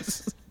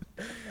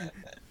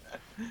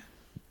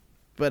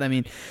 But I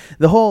mean,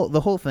 the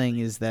whole thing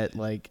is that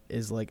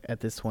is at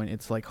this point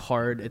it's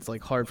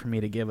hard for me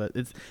to give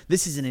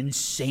this is an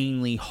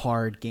insanely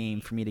hard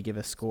game for me to give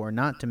a score.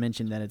 Not to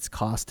mention that it's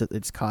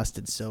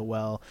costed so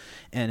well,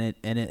 and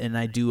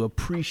I do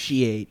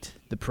appreciate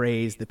the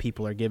praise that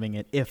people are giving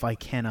it if I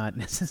cannot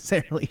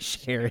necessarily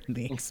share in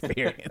the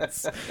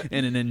experience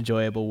in an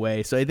enjoyable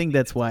way. So I think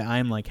that's why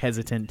I'm like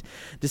hesitant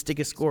to stick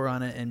a score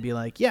on it and be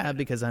like, yeah,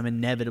 because I'm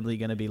inevitably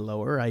going to be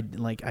lower.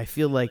 I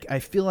feel like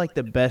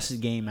the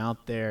best game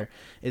out there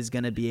is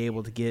going to be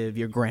able to give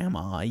your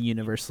grandma a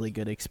universally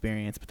good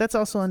experience. But that's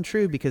also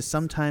untrue, because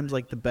sometimes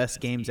like the best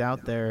games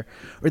out there,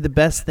 or the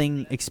best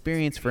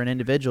experience for an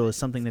individual, is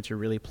something that you're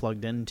really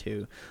plugged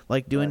into,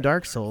 like doing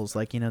Dark Souls.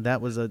 Like,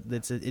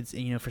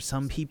 it's for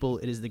some people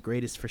it is the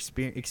greatest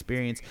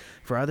experience.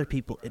 For other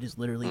people it is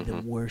literally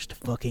the worst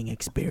fucking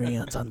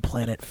experience on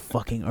planet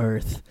fucking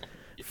Earth.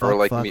 Or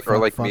like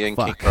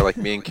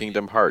me and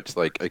Kingdom Hearts,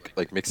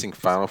 like mixing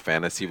Final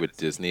Fantasy with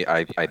Disney.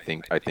 I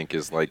think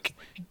is like.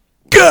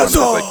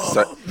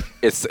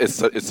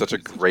 It's such a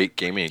great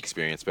gaming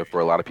experience, but for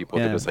a lot of people,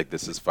 they're just like,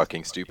 this is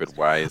fucking stupid.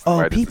 Why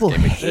does people this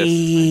game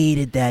exist?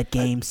 hated that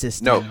game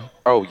system. No,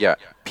 oh yeah,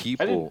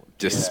 people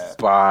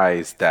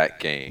despise that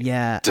game.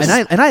 Yeah,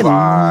 and I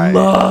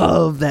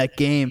love that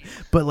game,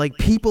 but like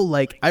people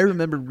like, I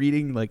remember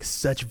reading like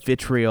such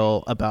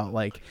vitriol about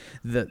like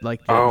the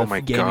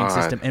gaming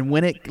system, and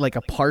when it like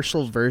a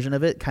partial version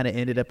of it kind of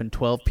ended up in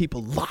 12,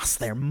 people lost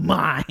their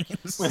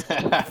minds.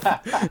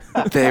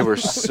 They were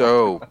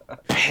so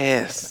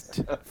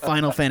pissed.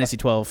 Final Fantasy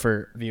 12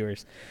 for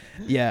viewers.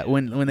 Yeah,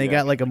 when they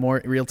got like a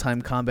more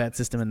real-time combat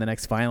system in the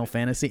next Final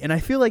Fantasy, and I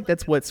feel like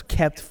that's what's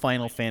kept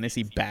Final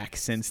Fantasy back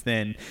since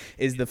then,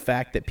 is the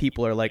fact that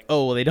people are like,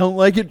 oh, well, they don't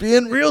like it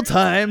being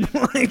real-time.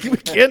 Like, we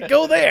can't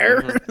go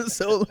there,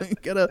 so we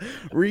gotta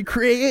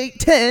recreate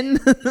 10.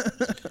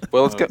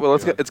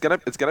 It's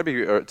gonna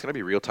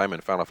be real-time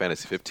in Final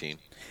Fantasy 15.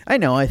 I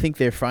know. I think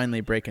they're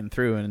finally breaking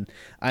through, and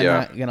I'm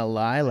not gonna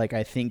lie. Like,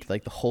 I think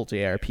like the whole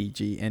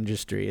JRPG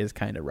industry is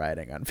kind of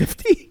riding on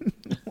 15.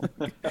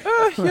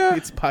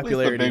 Its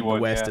popularity in the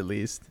West, at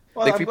least.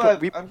 Well, I'm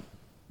glad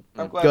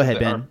Go ahead,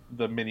 Ben.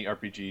 The mini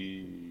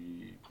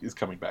RPG is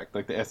coming back.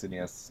 Like the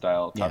SNES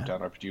style top-down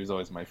RPG was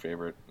always my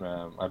favorite.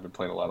 I've been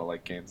playing a lot of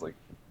like games like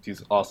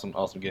these awesome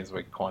games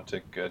like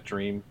Quantic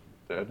Dream.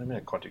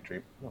 Quantic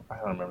Dream. I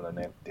don't remember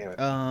the name. Damn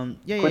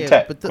it.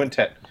 Quintet.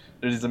 Quintet.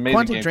 There's these amazing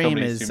Quantic game Dream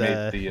companies is, who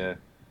made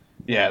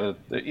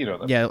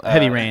the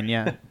Heavy Rain.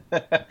 Yeah.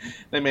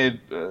 They made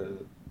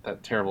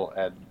that terrible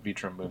Ad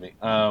Vitrum movie.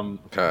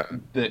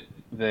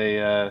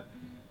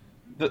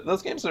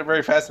 Those games are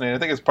very fascinating. I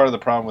think it's part of the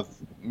problem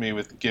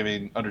with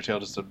giving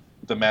Undertale just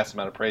the mass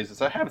amount of praise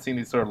is I haven't seen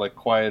these sort of like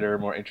quieter,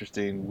 more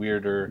interesting,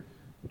 weirder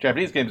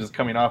Japanese games just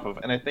coming off of,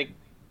 and I think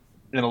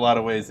in a lot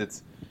of ways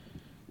it's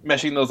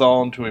meshing those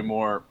all into a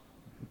more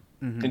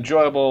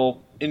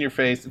enjoyable, in your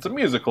face. It's a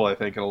musical, I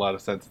think, in a lot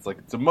of sense. It's like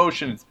it's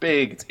emotion, it's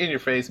big, it's in your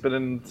face, but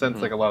in a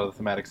sense, like a lot of the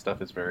thematic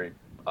stuff is very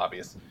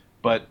obvious.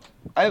 But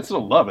I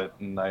still love it,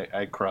 and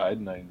I cried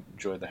and I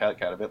enjoyed the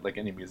heck out of it, like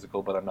any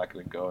musical. But I'm not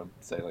going to go and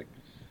say like,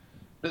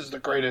 this is the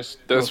greatest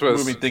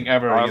movie thing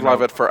ever. I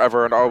love it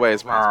forever and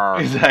always.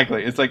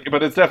 Exactly. It's like,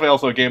 but it's definitely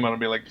also a game I'm gonna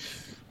be like,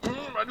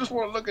 I just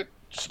want to look at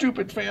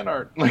stupid fan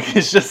art. Like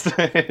it's just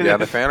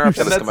the fan art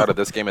that has come out of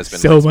this game has been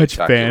so much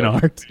fan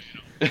art.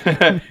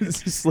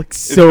 It's just like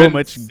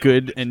much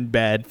good and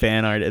bad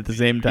fan art at the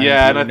same time.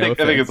 Yeah, and I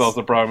think it's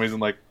also a problem. Reason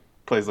like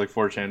places like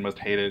 4chan must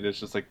hate it. It's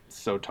just like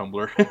so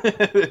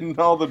Tumblr in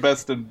all the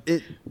best and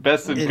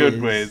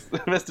good ways,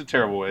 best and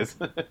terrible ways.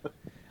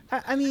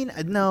 I mean,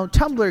 no,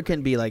 Tumblr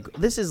can be like,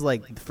 this is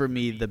like, for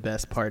me, the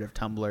best part of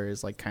Tumblr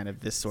is like kind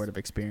of this sort of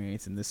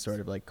experience and this sort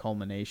of like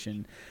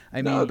culmination.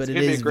 I mean, but it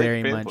is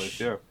very much, place,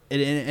 yeah.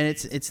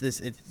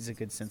 It's a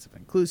good sense of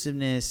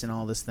inclusiveness and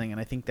all this thing,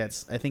 and I think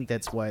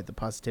that's why the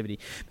positivity,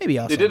 maybe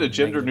also. They did a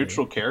gender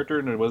neutral character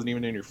and it wasn't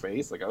even in your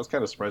face. Like I was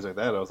kind of surprised by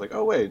that. I was like,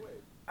 oh wait,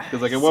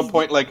 because like at one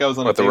point, like I was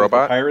on a date with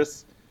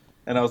Iris,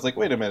 and I was like,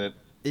 wait a minute,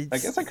 I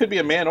guess I could be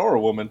a man or a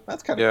woman.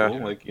 That's kind of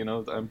cool. Like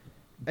I'm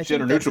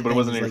gender neutral, but it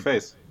wasn't in your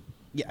face.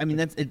 Yeah, I mean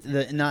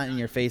the not in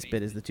your face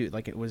bit is the two.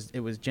 Like it was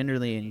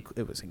generally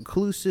it was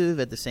inclusive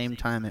at the same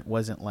time. It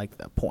wasn't like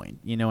the point.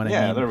 You know what I mean?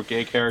 Yeah, there were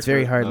gay characters. It's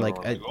very hard. Oh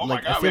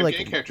my god, I feel we have like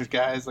gay characters,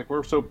 guys. Like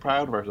we're so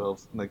proud of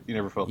ourselves. Like you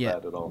never felt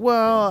that at all.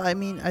 Well, I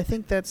mean, I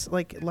think that's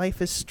like Life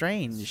is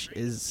Strange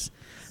is.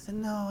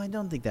 No, I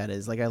don't think that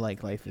is. Like I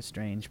like Life is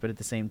Strange, but at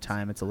the same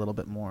time, it's a little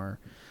bit more.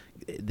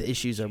 The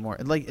issues are more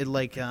like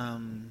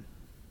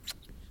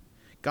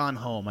Gone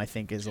Home, I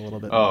think, is a little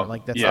bit more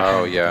like that's.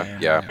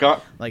 Yeah.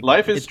 Like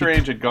Life is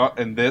Strange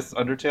and this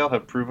Undertale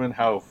have proven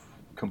how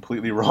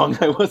completely wrong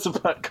I was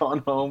about Gone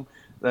Home.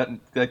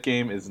 That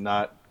game is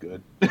not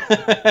good.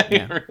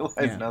 I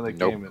realize now that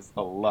game has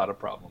a lot of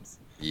problems.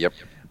 Yep.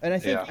 And I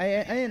think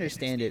I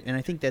understand it, and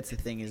I think that's the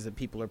thing is that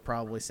people are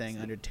probably saying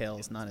Undertale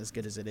is not as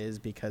good as it is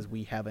because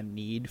we have a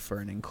need for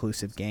an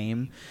inclusive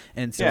game,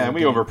 and so and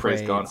we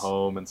overpraised Gone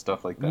Home and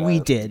stuff like that.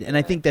 We did, and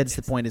I think that's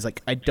the point. Is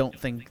like I don't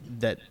think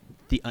that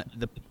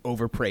the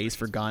overpraise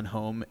for Gone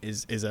Home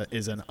is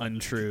an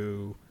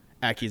untrue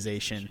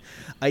accusation.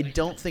 I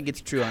don't think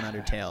it's true on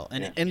Undertale,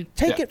 and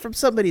take it from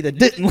somebody that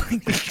didn't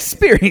like the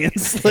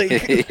experience. Like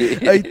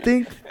I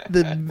think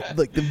the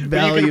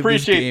value you can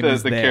appreciate of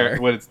this game is there.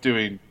 what it's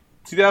doing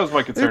See, that was my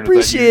I concern.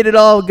 appreciate it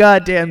all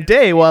goddamn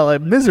day while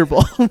I'm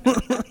miserable.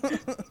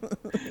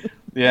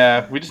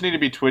 Yeah, we just need to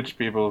be Twitch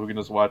people who can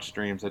just watch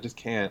streams. I just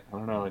can't. I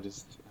don't know.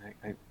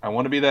 I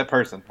want to be that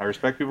person. I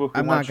respect people who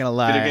I'm watch not gonna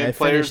lie. video game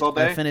players all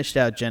day. I finished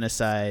out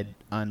Genocide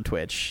on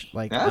Twitch.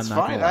 Like, That's I'm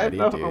not fine. gonna lie I have to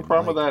no, you, dude. no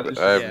problem Like, with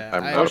that.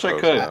 I'm I not wish I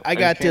opposed could. to that. I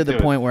got just to can't the do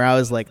point where I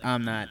was like,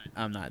 I'm not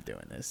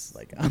doing this.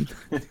 Like, I'm.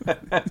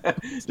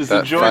 Just That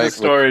enjoy fight the with-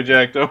 story,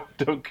 Jack. Don't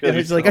kill And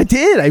it's yourself. like I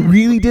did. I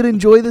really did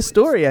enjoy the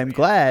story. I'm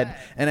glad.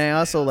 And I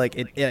also like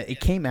it. It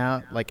came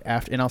out like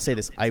after. And I'll say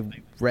this: I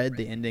read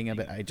the ending of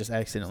it. I just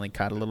accidentally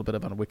caught a little bit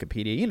of on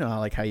Wikipedia. You know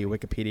how you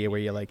Wikipedia where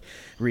you like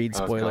read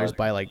Oh, spoilers God.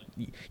 by like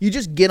you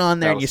just get on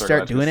there That and you was so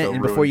start bad. doing It's it, so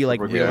and before you ruined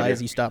like for Wikipedia.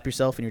 realize, you stop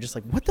yourself and you're just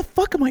like, what the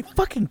fuck am I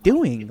fucking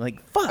doing?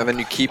 Like, fuck. And then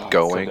you keep Oh,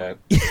 going. So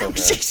Yeah, bad.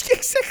 So bad.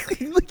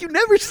 exactly. Like, you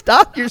never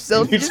stop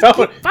yourself. You, You just don't-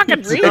 keep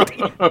fucking you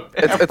reading. don't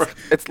ever-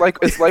 It's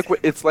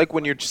like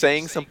when you're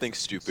saying something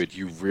stupid,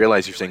 you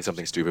realize you're saying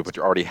something stupid, but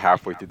you're already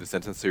halfway through the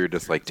sentence, so you're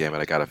just like, damn it,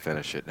 I gotta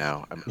finish it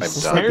now. I'm It's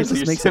just done. like, it Seriously,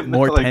 just you're makes it sitting there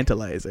more like-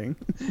 tantalizing.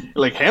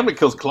 Like Hamlet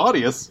kills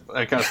Claudius.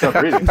 I kind of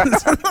stopped reading.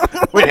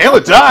 Wait,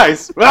 Hamlet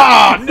dies?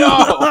 Oh no!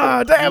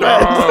 Ah, damn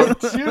No, it.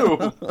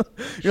 too.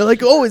 You're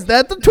like, oh, is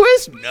that the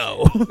twist?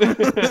 No.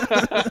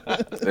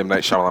 M.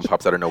 Night Shyamalan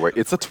pops out of nowhere.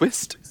 It's a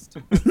twist.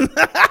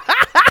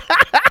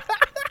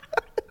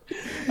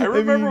 I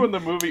remember when the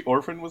movie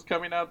Orphan was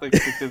coming out, like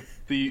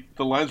the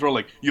lines were all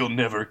like, "You'll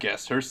never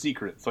guess her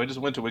secret." So I just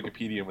went to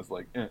Wikipedia and was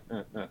like,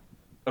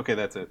 "Okay,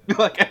 that's it."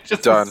 Like I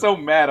just Done. was so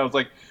mad. I was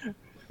like,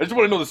 "I just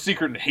want to know the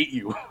secret and hate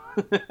you."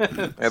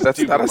 And that's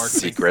Stupid not a marketing.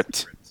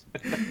 secret.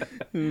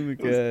 Oh my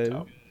It was god.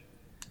 dumb.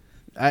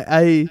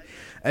 I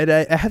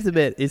have to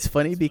admit, it's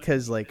funny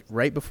because like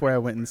right before I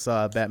went and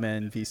saw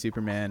Batman v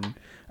Superman,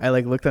 I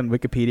like looked on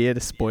Wikipedia to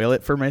spoil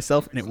it for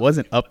myself, and it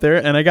wasn't up there,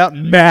 and I got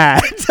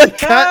mad. I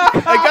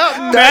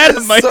got mad at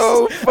is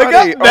myself. so I funny.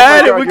 got Oh my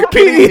mad God, at you're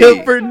kidding Wikipedia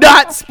me. for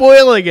not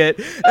spoiling it.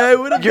 And I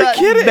would have You're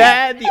gotten kidding.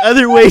 mad the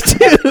other way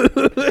too.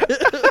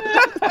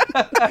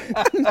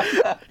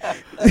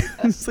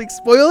 It's like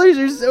spoilers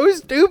are so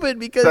stupid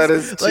because That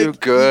is too like,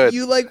 good.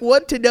 You like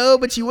want to know,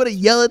 but you want to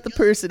yell at the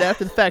person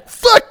after the fact.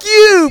 Fuck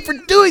you for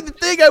doing the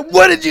thing I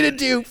wanted you to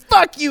do.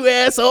 Fuck you,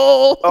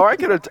 asshole. Oh, I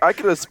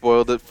could have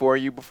spoiled it for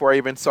you before I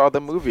even saw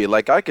the movie.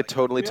 Like I could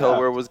totally tell Yeah.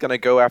 where it was gonna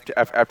go after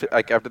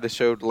the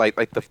show. Like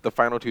the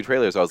final two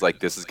trailers, I was like,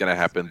 this is gonna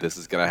happen. This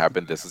is gonna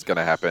happen. This is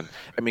gonna happen.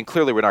 I mean,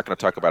 clearly we're not gonna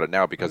talk about it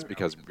now because we're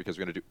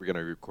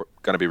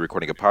gonna be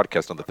recording a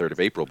podcast on the 3rd of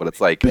April. But it's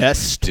like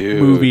Best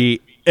dude,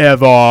 movie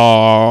ever.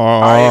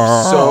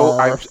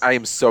 I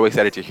am so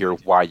excited to hear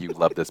why you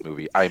love this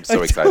movie. I am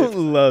so I excited.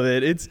 don't love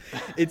it.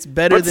 It's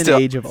better But than still-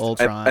 Age of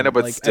Ultron. I know,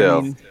 but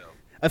still. mean,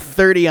 a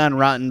 30 on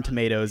Rotten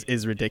Tomatoes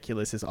is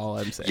ridiculous. Is all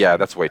I'm saying. Yeah,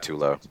 that's way too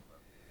low.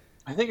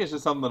 I think it's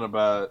just something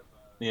about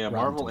Rotten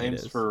Marvel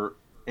aims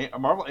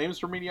Tomatoes.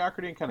 for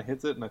mediocrity and kind of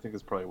hits it, and I think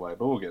that's probably why.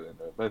 But we'll get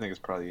into it. But I think it's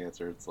probably the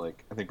answer. It's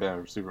like I think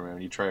Batman vs Superman.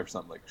 When you try for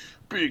something like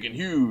big and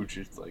huge,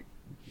 it's like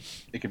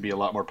it can be a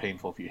lot more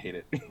painful if you hate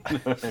it. You know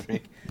what I mean?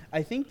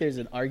 I think there's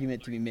an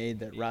argument to be made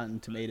that Rotten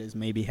Tomatoes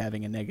may be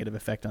having a negative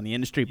effect on the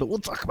industry, but we'll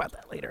talk about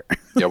that later.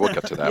 Yeah, we'll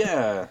get to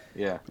that.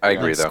 Yeah. I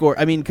agree Like though. score.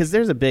 I mean, because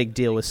there's a big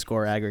deal with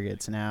score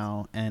aggregates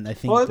now, and I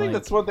think. Well, I think like,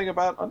 that's one thing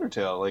about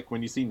Undertale. Like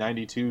when you see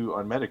 92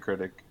 on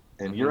Metacritic,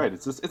 and you're right,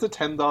 it's a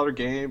 $10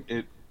 game.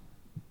 It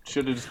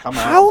should have just come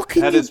out. How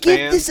can had you its give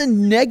fans. this a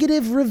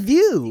negative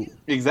review?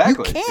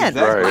 Exactly. You can't.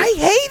 Exactly. Right. I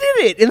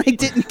hated it, and I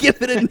didn't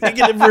give it a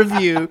negative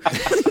review.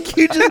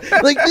 You just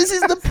like this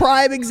is the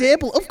prime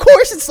example. Of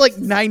course, it's like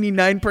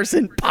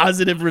 99%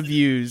 positive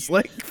reviews.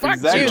 Like fuck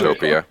Exactly. you.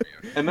 Utopia.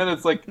 And then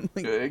it's like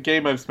a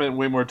game I've spent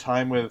way more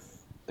time with.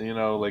 You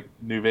know, like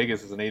New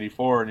Vegas is an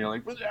 84, and you're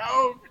like, what?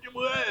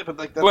 But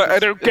like that's Well, I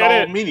just- don't it's get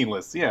all it.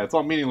 meaningless. Yeah, it's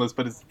all meaningless,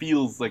 but it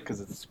feels like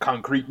because it's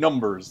concrete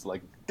numbers.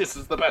 Like this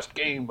is the best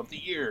game of the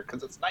year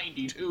because it's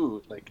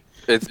 92. Like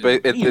It's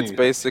meaningless.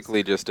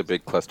 basically just a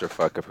big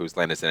clusterfuck of whose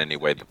line is in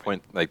anyway. The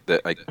point,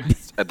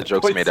 the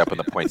joke's made up and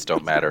the points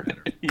don't matter.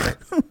 Yes.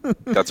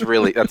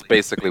 That's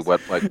basically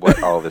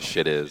what all this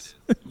shit is.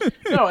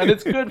 No, and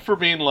it's good for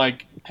being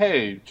like,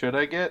 hey, should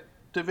I get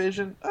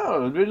Division?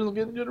 Oh, Division's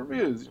getting good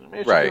reviews. Maybe I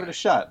should Right. give it a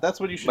shot. That's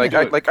what you should Like do.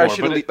 I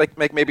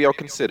should maybe I'll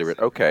consider it.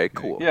 Okay,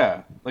 cool.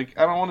 Yeah, like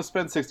I don't want to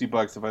spend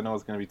 $60 if I know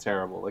it's going to be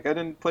terrible. Like I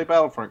didn't play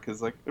Battlefront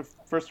because like the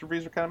first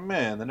reviews were kind of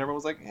meh, and then everyone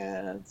was like,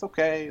 "Yeah, it's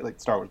okay." Like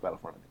Star Wars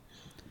Battlefront.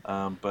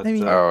 But I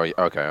mean- Oh,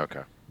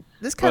 okay.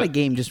 This kind of But-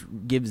 game just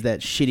gives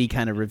that shitty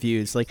kind of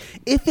reviews. Like,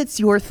 if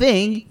it's your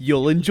thing,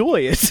 you'll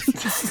enjoy it.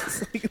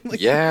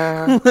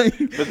 Yeah. but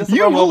this is you the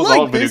problem will with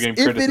all like video this game if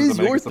it criticism. is I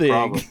think your it's the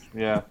problem. thing.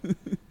 Yeah,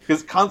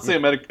 because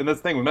constantly and that's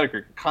the thing with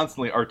Metacritic.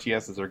 Constantly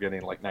RTSs are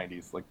getting like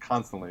 90s, like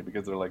constantly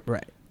because they're like.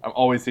 Right. I'm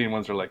always seeing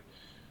ones that are like,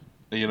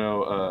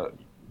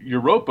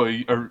 Europa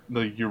or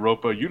the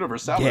Europa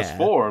Universalis Yeah.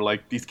 4.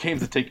 Like these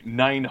games that take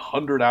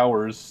 900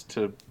 hours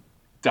to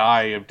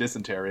die of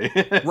dysentery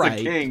as Right.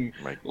 a king.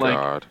 My Like,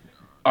 God.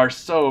 are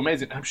so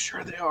amazing. I'm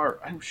sure they are.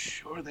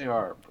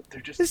 But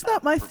they're just. It's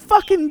not my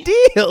fucking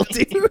deal,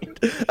 dude.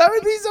 I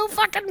would be so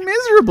fucking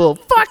miserable.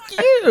 Fuck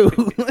you.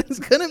 It's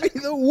gonna be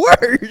the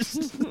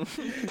worst.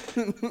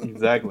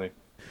 Exactly.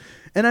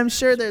 And I'm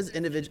sure there's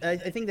individual. I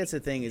think that's the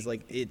thing is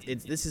like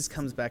this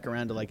comes back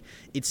around to like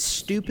it's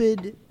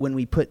stupid when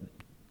we put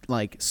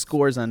like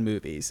scores on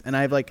movies. And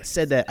I've like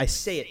said that I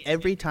say it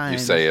every time. You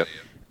say it.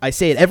 I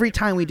say it every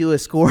time we do a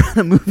score on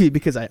a movie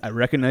because I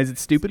recognize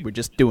it's stupid. We're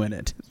just doing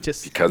it.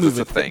 Just because it's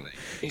a thing.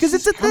 Because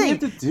it's a thing. You have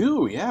to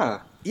do, yeah.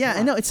 Yeah,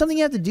 I know. It's something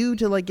you have to do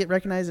to like get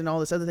recognized and all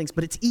this other things.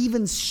 But it's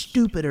even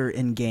stupider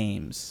in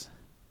games.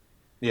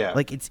 Yeah.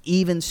 Like it's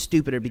even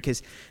stupider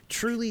because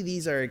truly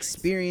these are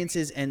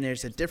experiences and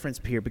there's a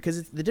difference here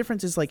because the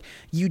difference is like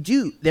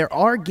there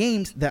are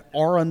games that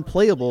are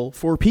unplayable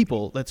for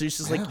people. That's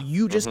just like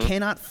you just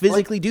cannot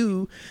physically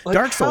do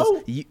Dark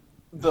Souls.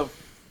 The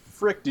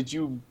frick did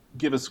you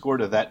give a score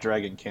to That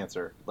Dragon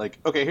Cancer? Like,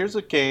 okay, here's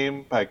a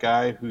game by a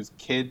guy whose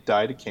kid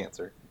died of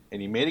cancer,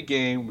 and he made a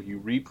game where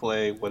you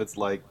replay what it's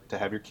like to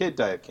have your kid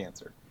die of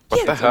cancer.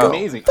 What the hell?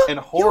 Amazing and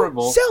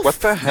horrible. Yourself. What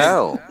the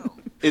hell?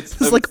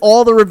 It's like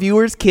all the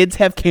reviewers' kids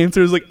have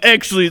cancer. It's like,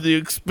 actually, the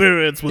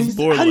experience was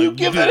more how like do you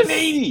give it an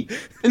 80?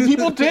 And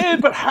people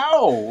did, but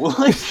how?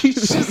 Like,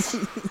 he's just...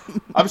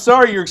 I'm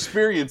sorry your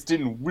experience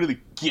didn't really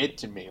get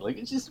to me. Like,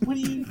 it's just, what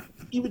do you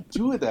even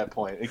do at that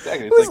point?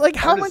 Exactly. It was like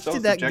how much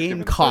did that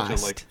game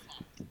cost?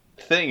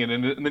 Thing,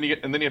 and then you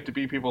have to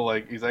be people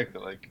like,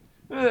 exactly, like,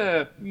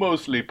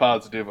 mostly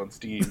positive on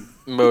Steam.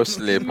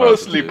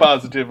 Mostly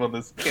positive on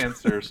this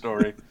cancer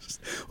story.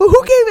 Well,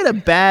 who gave it a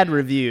bad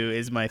review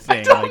is my thing.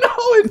 I don't know.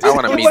 I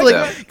want to meet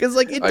them. Because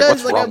like it like, does,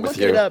 what's like wrong I'm with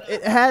looking it you? up.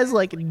 It has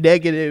like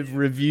negative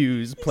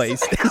reviews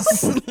places.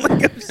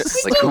 Like,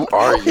 who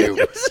are you?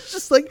 It's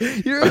just like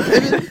you're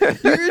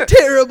a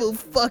terrible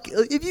fuck.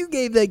 If you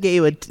gave that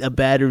game a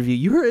bad review,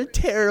 you're a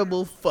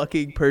terrible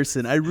fucking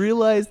person. I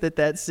realize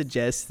that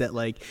suggests that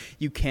like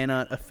you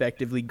cannot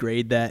effectively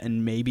grade that,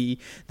 and maybe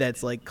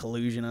that's like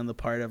collusion on the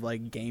part of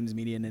like games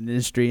media and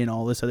industry and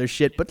all this other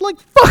shit. But like,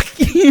 fuck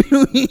you.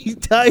 You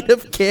died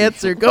of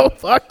cancer. Go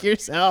fuck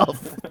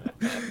yourself.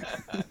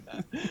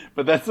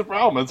 But that's the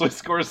problem. That's why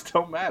scores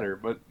don't matter.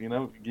 But you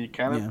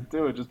kind of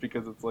do it just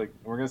because it's like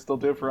we're gonna still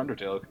do it for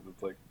Undertale because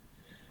it's like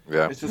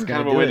it's just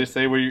kind of a way to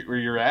say where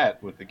you're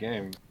at with the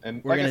game.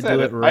 And we're like I gonna do said,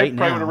 it right I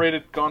probably now. would have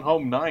rated Gone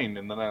Home 9,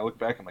 and then I look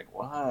back and I'm like,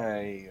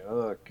 why?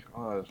 Oh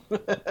god.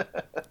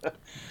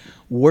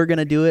 We're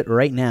gonna do it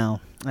right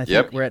now. I think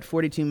Yep. we're at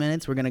 42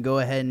 minutes. We're gonna go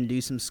ahead and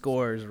do some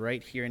scores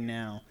right here and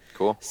now.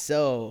 Cool.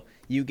 So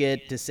you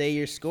get to say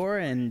your score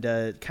and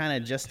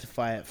kind of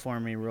justify it for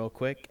me real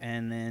quick.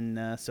 And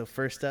then, so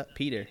first up,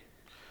 Peter.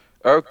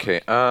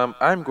 Okay,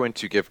 I'm going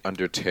to give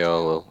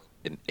Undertale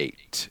an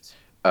 8.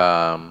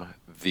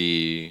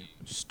 The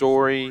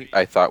story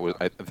I thought was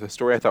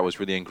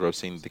really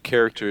engrossing. The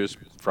characters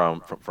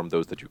from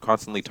those that you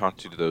constantly talk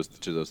to those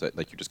that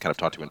like you just kind of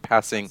talk to in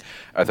passing.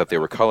 I thought they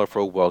were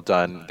colorful, well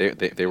done.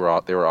 They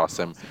were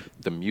awesome.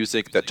 The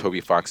music that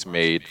Toby Fox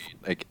made,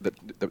 like that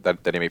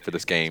he made for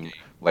this game,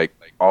 like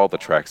all the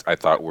tracks, I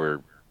thought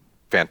were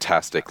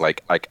fantastic. A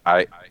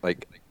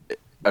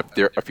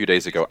few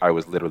days ago, I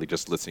was literally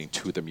just listening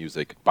to the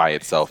music by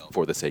itself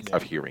for the sake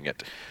of hearing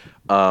it.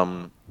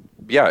 I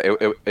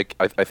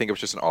think it was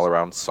just an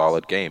all-around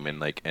solid game,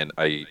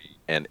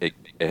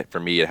 for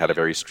me, it had a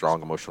very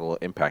strong emotional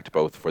impact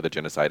both for the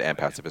genocide and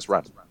pacifist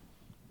run.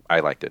 I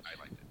liked it.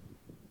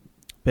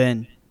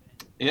 Ben.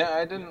 Yeah,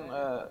 I didn't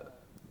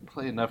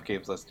play enough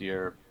games last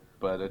year,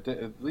 but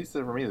at least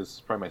for me, this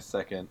is probably my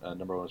second.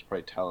 Number one was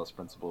probably Talos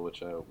Principle,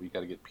 which we got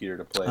to get Peter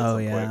to play at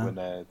some point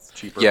when it's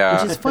cheaper.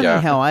 Yeah, which is funny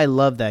how I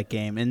love that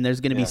game, and there's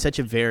going to be such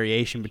a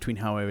variation between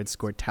how I would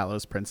score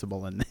Talos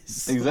Principle and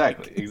this.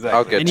 Exactly.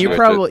 I'll get and to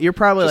you're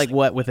probably like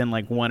what within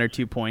like 1 or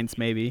 2 points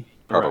maybe.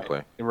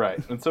 Probably. Right.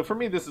 And so for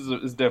me, this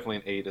is definitely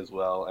an 8 as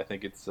well. I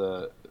think it's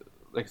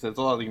like I said, it's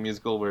a lot like a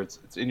musical where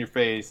it's in your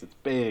face, it's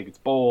big, it's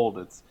bold,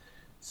 it's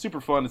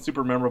super fun, it's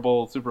super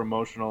memorable, it's super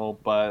emotional,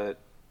 but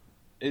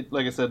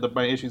like I said,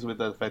 my issues with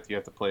the fact that you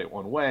have to play it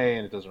one way,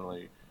 and it doesn't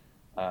really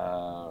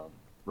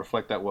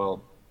reflect that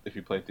well if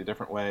you play it the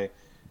different way.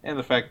 And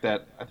the fact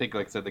that I think,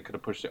 like I said, they could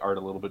have pushed the art a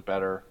little bit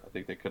better. I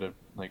think they could have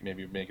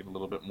maybe make it a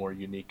little bit more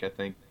unique. I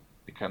think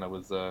it kind of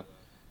was a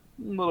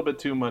little bit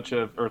too much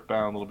of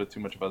Earthbound, a little bit too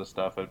much of other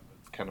stuff. It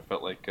kind of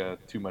felt like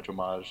too much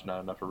homage,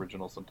 not enough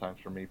original sometimes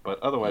for me. But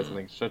otherwise, I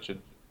think it's such a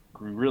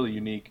really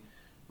unique,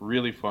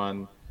 really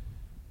fun,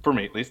 for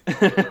me at least,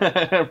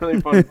 really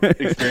fun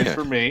experience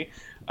for me.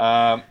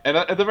 And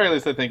at the very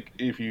least, I think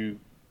if you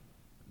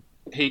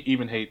hate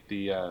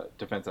the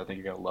defense, I think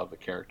you're going to love the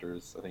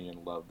characters. I think you're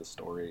going to love the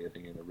story. I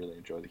think you're going to really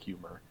enjoy the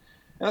humor.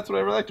 And that's what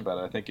I really liked about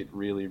it. I think it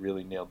really,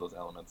 really nailed those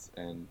elements.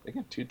 And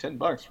again,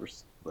 $10 for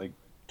like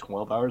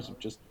 12 hours of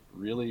just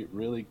really,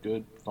 really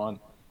good fun.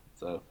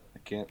 So I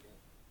can't.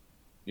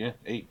 Yeah,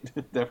 8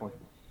 definitely.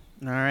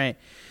 All right.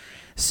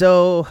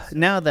 So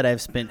now that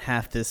I've spent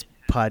half this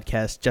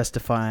podcast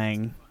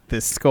justifying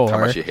this score, How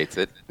much he hates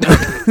it.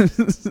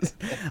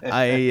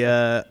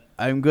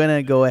 I'm going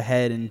to go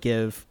ahead and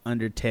give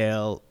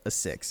Undertale a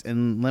 6.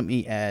 And let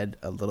me add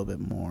a little bit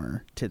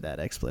more to that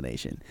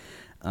explanation.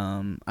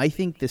 I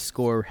think the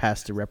score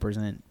has to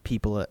represent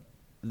people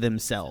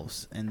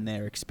themselves and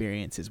their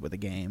experiences with a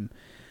game.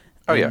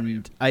 Oh, yeah.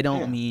 And I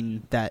don't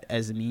mean that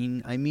as a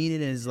mean. I mean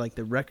it as like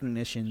the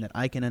recognition that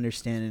I can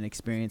understand an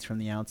experience from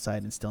the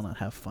outside and still not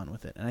have fun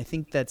with it. And I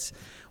think that's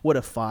what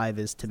a 5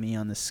 is to me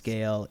on the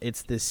scale.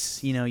 It's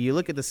this, you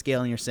look at the scale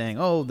and you're saying,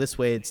 oh, this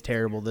way it's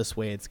terrible, this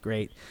way it's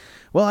great.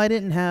 Well, I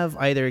didn't have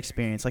either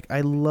experience. Like,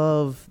 I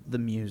love the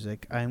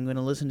music. I'm going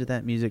to listen to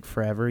that music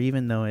forever,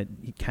 even though it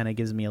kind of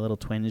gives me a little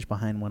twinge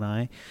behind one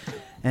eye.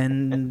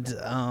 And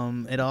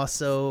it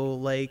also,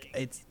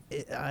 like,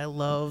 I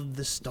love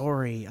the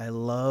story. I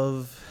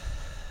love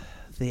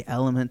the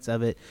elements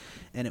of it.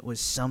 And it was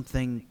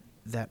something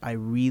that I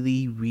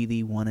really,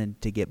 really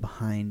wanted to get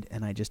behind,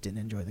 and I just didn't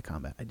enjoy the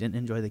combat. I didn't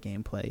enjoy the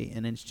gameplay,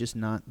 and it's just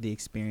not the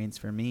experience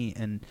for me.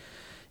 And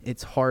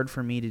it's hard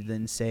for me to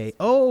then say,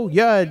 oh,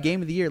 yeah,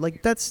 game of the year.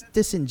 Like, that's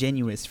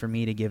disingenuous for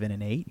me to give it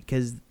an 8,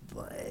 because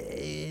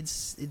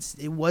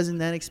it wasn't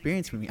that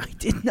experience for me. I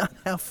did not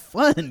have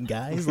fun,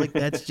 guys. Like,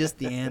 that's just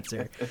the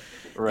answer.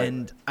 Right.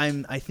 And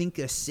I think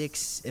a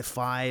 6, a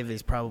 5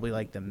 is probably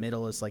like the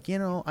middle. It's like,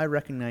 I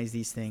recognize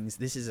these things.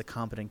 This is a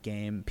competent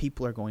game.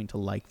 People are going to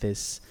like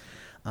this.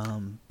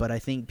 But I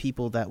think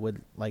people that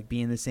would like be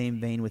in the same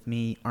vein with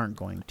me aren't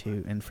going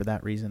to. And for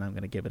that reason, I'm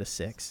going to give it a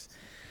 6.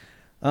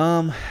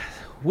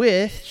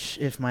 Which,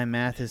 if my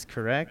math is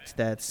correct,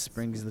 that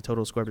brings the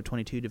total score up to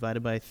 22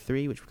 divided by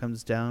 3, which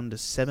comes down to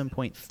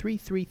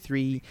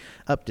 7.333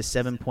 up to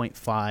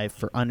 7.5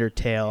 for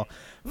Undertale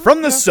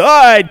from the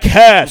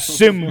Sidecast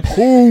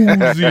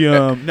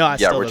Symposium. No,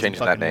 we're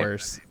changing that name.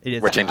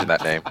 We're changing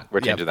that name.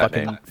 We're changing that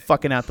name.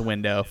 Fucking out the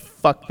window.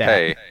 Fuck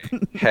that.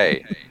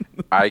 Hey,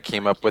 I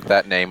came up with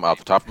that name off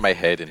the top of my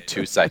head in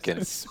 2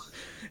 seconds.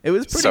 It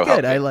was pretty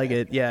good. I like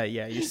it. Yeah.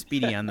 You're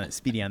speedy on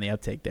the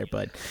uptake there,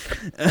 bud.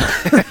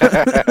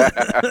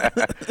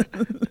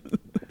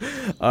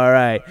 All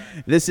right.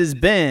 This has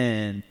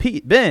been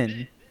Pete.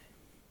 Ben.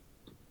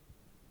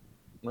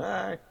 All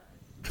right.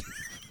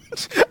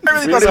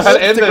 I really thought it was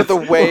something with the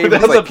wave.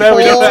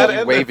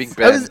 Like, waving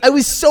Ben. I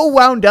was so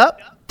wound up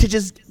to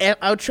just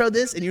outro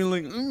this, and you're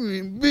like,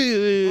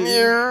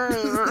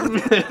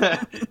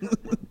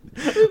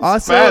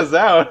 also, spaz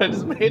out. I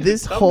just made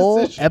this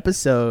whole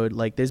episode,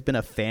 like, there's been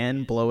a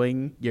fan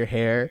blowing your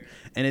hair,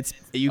 and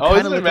you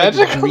kind of look like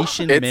a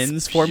Grecian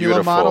men's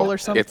formula model or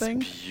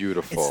something. It's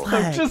beautiful. It's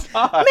like, just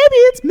hot. Maybe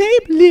it's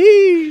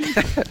Maybelline.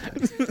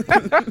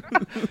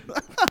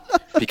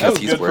 Because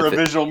he's good worth for a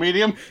visual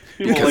medium.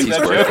 Because he's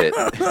worth it.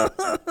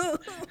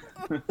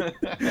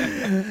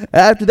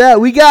 After that,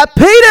 we got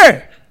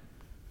Peter.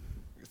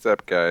 What's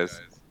up,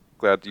 guys?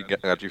 Glad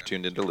you've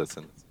tuned in to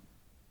listen.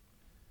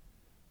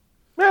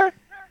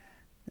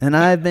 And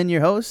I've been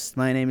your host.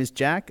 My name is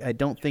Jack. I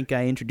don't think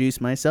I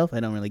introduced myself. I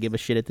don't really give a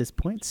shit at this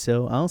point,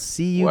 so I'll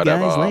see you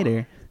guys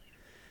later.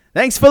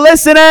 Thanks for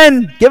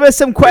listening. Give us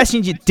some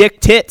questions, you dick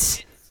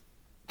tits.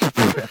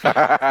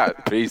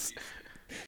 Peace.